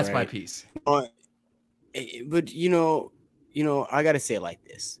 And that's my piece. But you know, I gotta say it like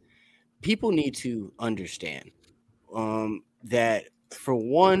this: people need to understand that, for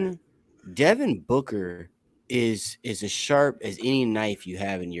one, Devin Booker is as sharp as any knife you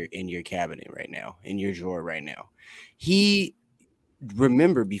have in your cabinet right now, in your drawer right now.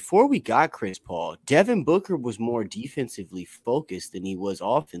 Remember, before we got Chris Paul, Devin Booker was more defensively focused than he was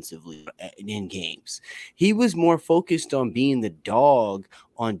offensively in games. He was more focused on being the dog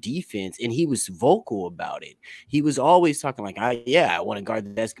on defense, and he was vocal about it. He was always talking like, I want to guard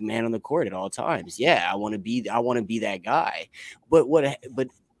the best man on the court at all times. Yeah, I want to be that guy. But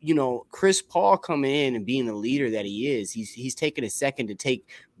Chris Paul coming in and being the leader that he is, he's taken a second to take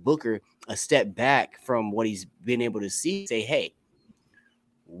Booker a step back from what he's been able to see. Say, hey,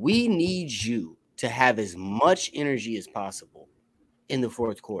 we need you to have as much energy as possible in the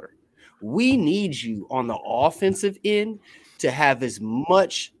fourth quarter. We need you on the offensive end to have as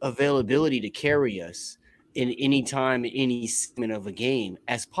much availability to carry us in any time, any segment of a game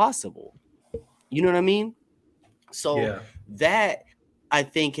as possible. You know what I mean? So that, I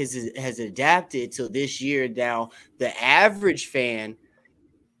think, has adapted to this year. Now, the average fan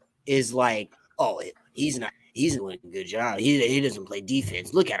is like, oh, he's doing a good job. He doesn't play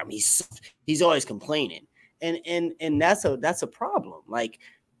defense. Look at him. He's always complaining. And that's a problem. Like,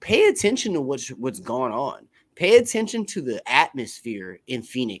 pay attention to what's going on. Pay attention to the atmosphere in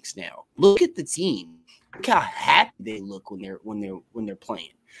Phoenix now. Look at the team. Look how happy they look when they're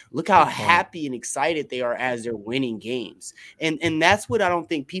playing. Look how happy and excited they are as they're winning games. And that's what I don't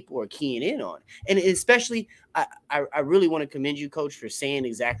think people are keying in on. And especially, I really want to commend you, Coach, for saying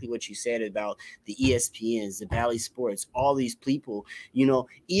exactly what you said about the ESPNs, the Bally Sports, all these people.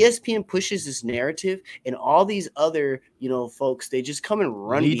 ESPN pushes this narrative, and all these other, folks, they just come and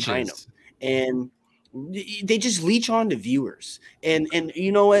run behind them. And they just leech on to viewers. And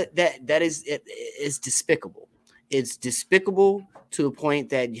you know what? That is despicable. It's despicable to the point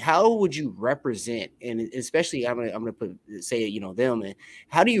that how would you represent, and especially I'm gonna say them, and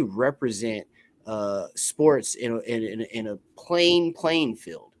how do you represent sports in a plain playing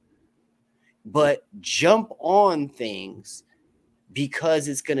field, but jump on things because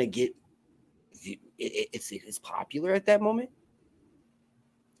it's gonna get it's popular at that moment.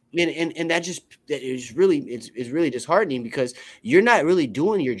 And that is really disheartening, because you're not really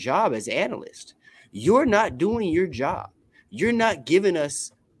doing your job as analysts. You're not doing your job. You're not giving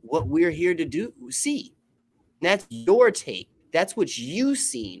us what we're here to see. That's your take. That's what you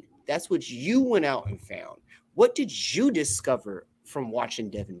seen. That's what you went out and found. What did you discover from watching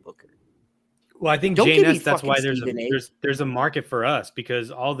Devin Booker? Well, I think that's why there's a market for us, because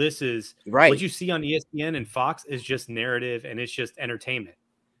all this is what you see on ESPN and Fox is just narrative, and it's just entertainment.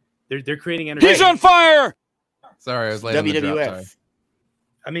 They're creating entertainment. He's on fire. Sorry, I was late on the drop. Sorry.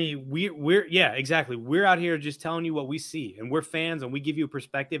 I mean, we're exactly. We're out here just telling you what we see, and we're fans, and we give you a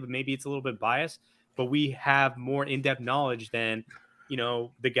perspective, and maybe it's a little bit biased, but we have more in-depth knowledge than,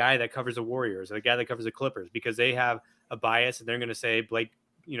 the guy that covers the Warriors or the guy that covers the Clippers, because they have a bias, and they're going to say Blake,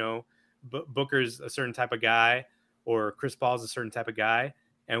 Booker's a certain type of guy, or Chris Paul's a certain type of guy.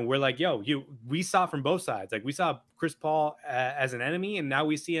 And we're like, we saw from both sides. Like, we saw Chris Paul as an enemy, and now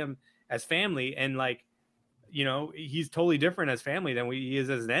we see him as family. And he's totally different as family than he is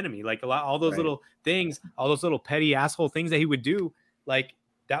as an enemy. Like, all those little things, all those little petty asshole things that he would do, like,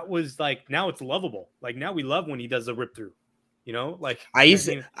 that was like, now it's lovable. Like, now we love when he does a rip through, I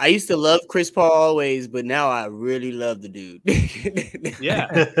used to love Chris Paul always, but now I really love the dude. Yeah.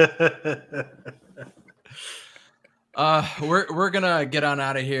 We're gonna get on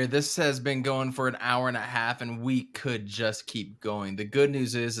out of here. This has been going for an hour and a half, and we could just keep going. The good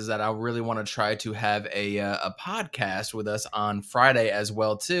news is that I really want to try to have a podcast with us on Friday as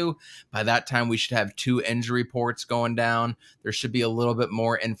well too. By that time, we should have 2 injury reports going down. There should be a little bit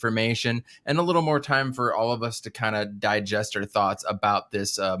more information and a little more time for all of us to kind of digest our thoughts about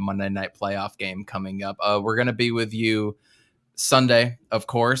this Monday night playoff game coming up. We're gonna be with you Sunday, of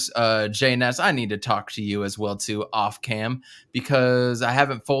course. Jay Ness, I need to talk to you as well too off cam, because I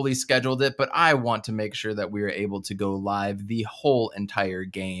haven't fully scheduled it, but I want to make sure that we are able to go live the whole entire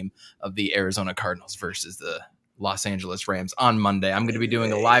game of the Arizona Cardinals versus the Los Angeles Rams on Monday. I'm going to be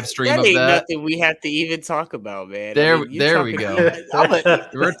doing a live stream of that. Nothing we have to even talk about, man. There we go.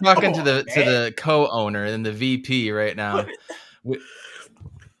 We're talking to the co-owner and the VP right now.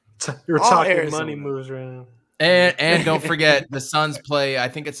 You're talking Arizona. Money moves right now. And don't forget, the Suns play, I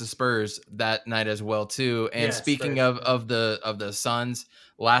think it's the Spurs that night as well too. And speaking of the Suns,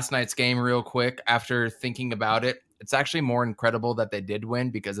 last night's game real quick, after thinking about it, it's actually more incredible that they did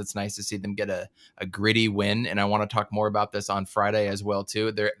win, because it's nice to see them get a gritty win. And I want to talk more about this on Friday as well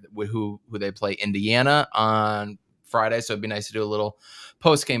too. They're who they play Indiana on Friday, so it'd be nice to do a little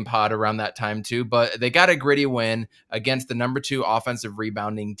post-game pod around that time too. But they got a gritty win against the number 2 offensive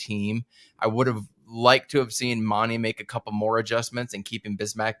rebounding team. I would have liked to have seen Monty make a couple more adjustments and keeping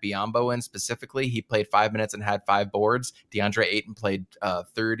Bismack Biyombo in specifically. He played 5 minutes and had 5 boards. DeAndre Ayton played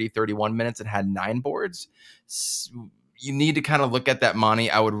 31 minutes and had 9 boards. You need to kind of look at that,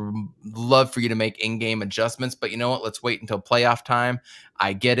 Monty. I would love for you to make in-game adjustments, but you know what? Let's wait until playoff time.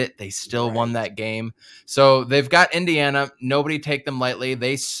 I get it. They still won that game. So they've got Indiana. Nobody take them lightly.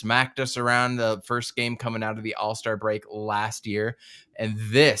 They smacked us around the first game coming out of the All-Star break last year. And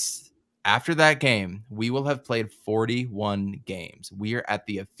after that game, we will have played 41 games. We are at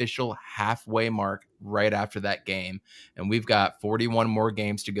the official halfway mark right after that game, and we've got 41 more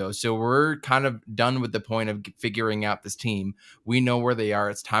games to go. So we're kind of done with the point of figuring out this team. We know where they are.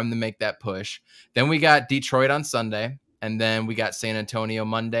 It's time to make that push. Then we got Detroit on Sunday, and then we got San Antonio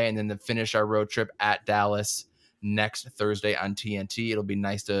Monday, and then to finish our road trip at Dallas next Thursday on TNT. It'll be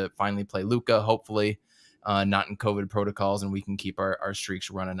nice to finally play Luka, hopefully. Not in COVID protocols, and we can keep our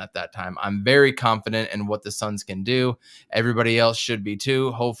streaks running at that time. I'm very confident in what the Suns can do. Everybody else should be too.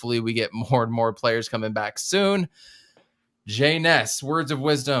 Hopefully we get more and more players coming back soon. Jay Ness, words of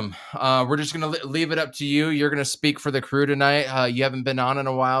wisdom. We're just going to leave it up to you. You're going to speak for the crew tonight. You haven't been on in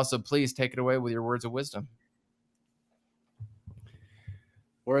a while, so please take it away with your words of wisdom.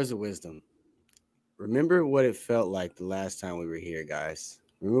 Words of wisdom. Remember what it felt like the last time we were here, guys.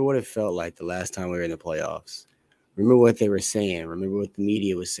 Remember what it felt like the last time we were in the playoffs. Remember what they were saying. Remember what the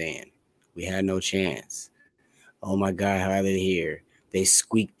media was saying. We had no chance. Oh, my God, how are they here? They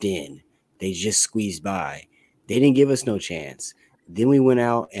squeaked in. They just squeezed by. They didn't give us no chance. Then we went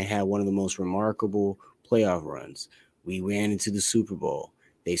out and had one of the most remarkable playoff runs. We ran into the Super Bowl.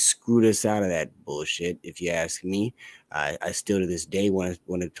 They screwed us out of that bullshit, if you ask me. I still to this day want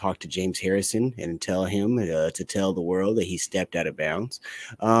to talk to James Harrison and tell him to tell the world that he stepped out of bounds.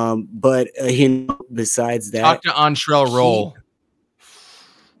 But besides that, talk to Antrell Roll.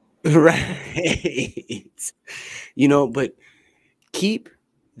 Right. But keep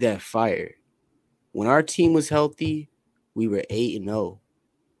that fire. When our team was healthy, we were 8-0.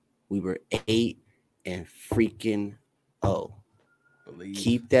 We were 8-0.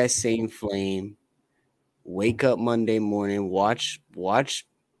 Keep that same flame. Wake up Monday morning. Watch.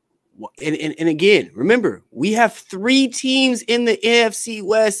 And again, remember, we have 3 teams in the NFC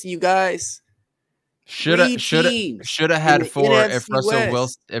West, you guys. Should have had 4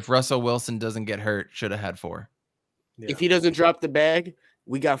 if Russell Wilson doesn't get hurt. Should have had 4. Yeah. If he doesn't drop the bag,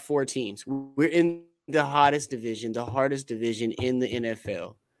 we got 4 teams. We're in the hottest division, the hardest division in the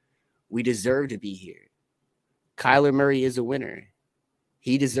NFL. We deserve to be here. Kyler Murray is a winner.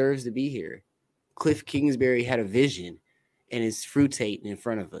 He deserves to be here. Cliff Kingsbury had a vision and is fruitating in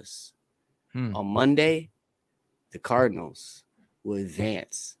front of us. On Monday, the Cardinals will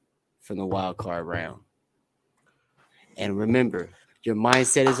advance from the wild card round. And remember, your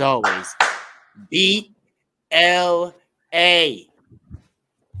mindset is always beat LA.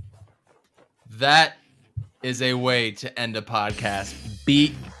 That is a way to end a podcast.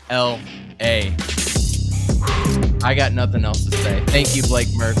 Beat LA. I got nothing else to say. Thank you,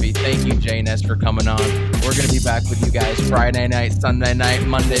 Blake Murphy. Thank you, Jay Ness, for coming on. We're going to be back with you guys Friday night, Sunday night,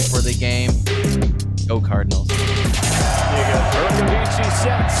 Monday for the game. Go Cardinals. Here you go. Urkavici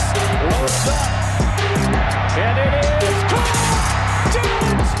sets. Looks up. And it is caught.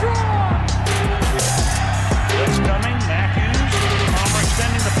 Down strong. Blitz coming. Matthews. Palmer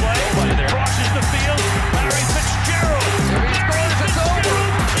extending the play. Crosses the field. Larry Fitzgerald.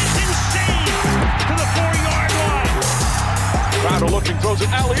 looking, throws it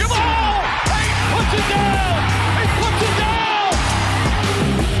alley-oop. Oh! He puts it down! He puts it down!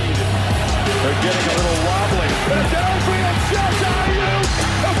 They're getting a little wobbly. And a downfield shot to Ayuk.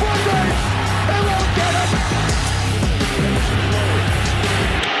 A foot race. They won't get him.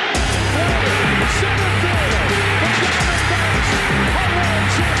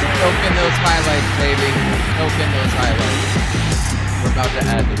 Soak in those highlights, baby. Soak in those highlights. We're about to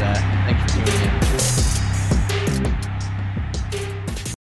add to that. Thanks for tuning in.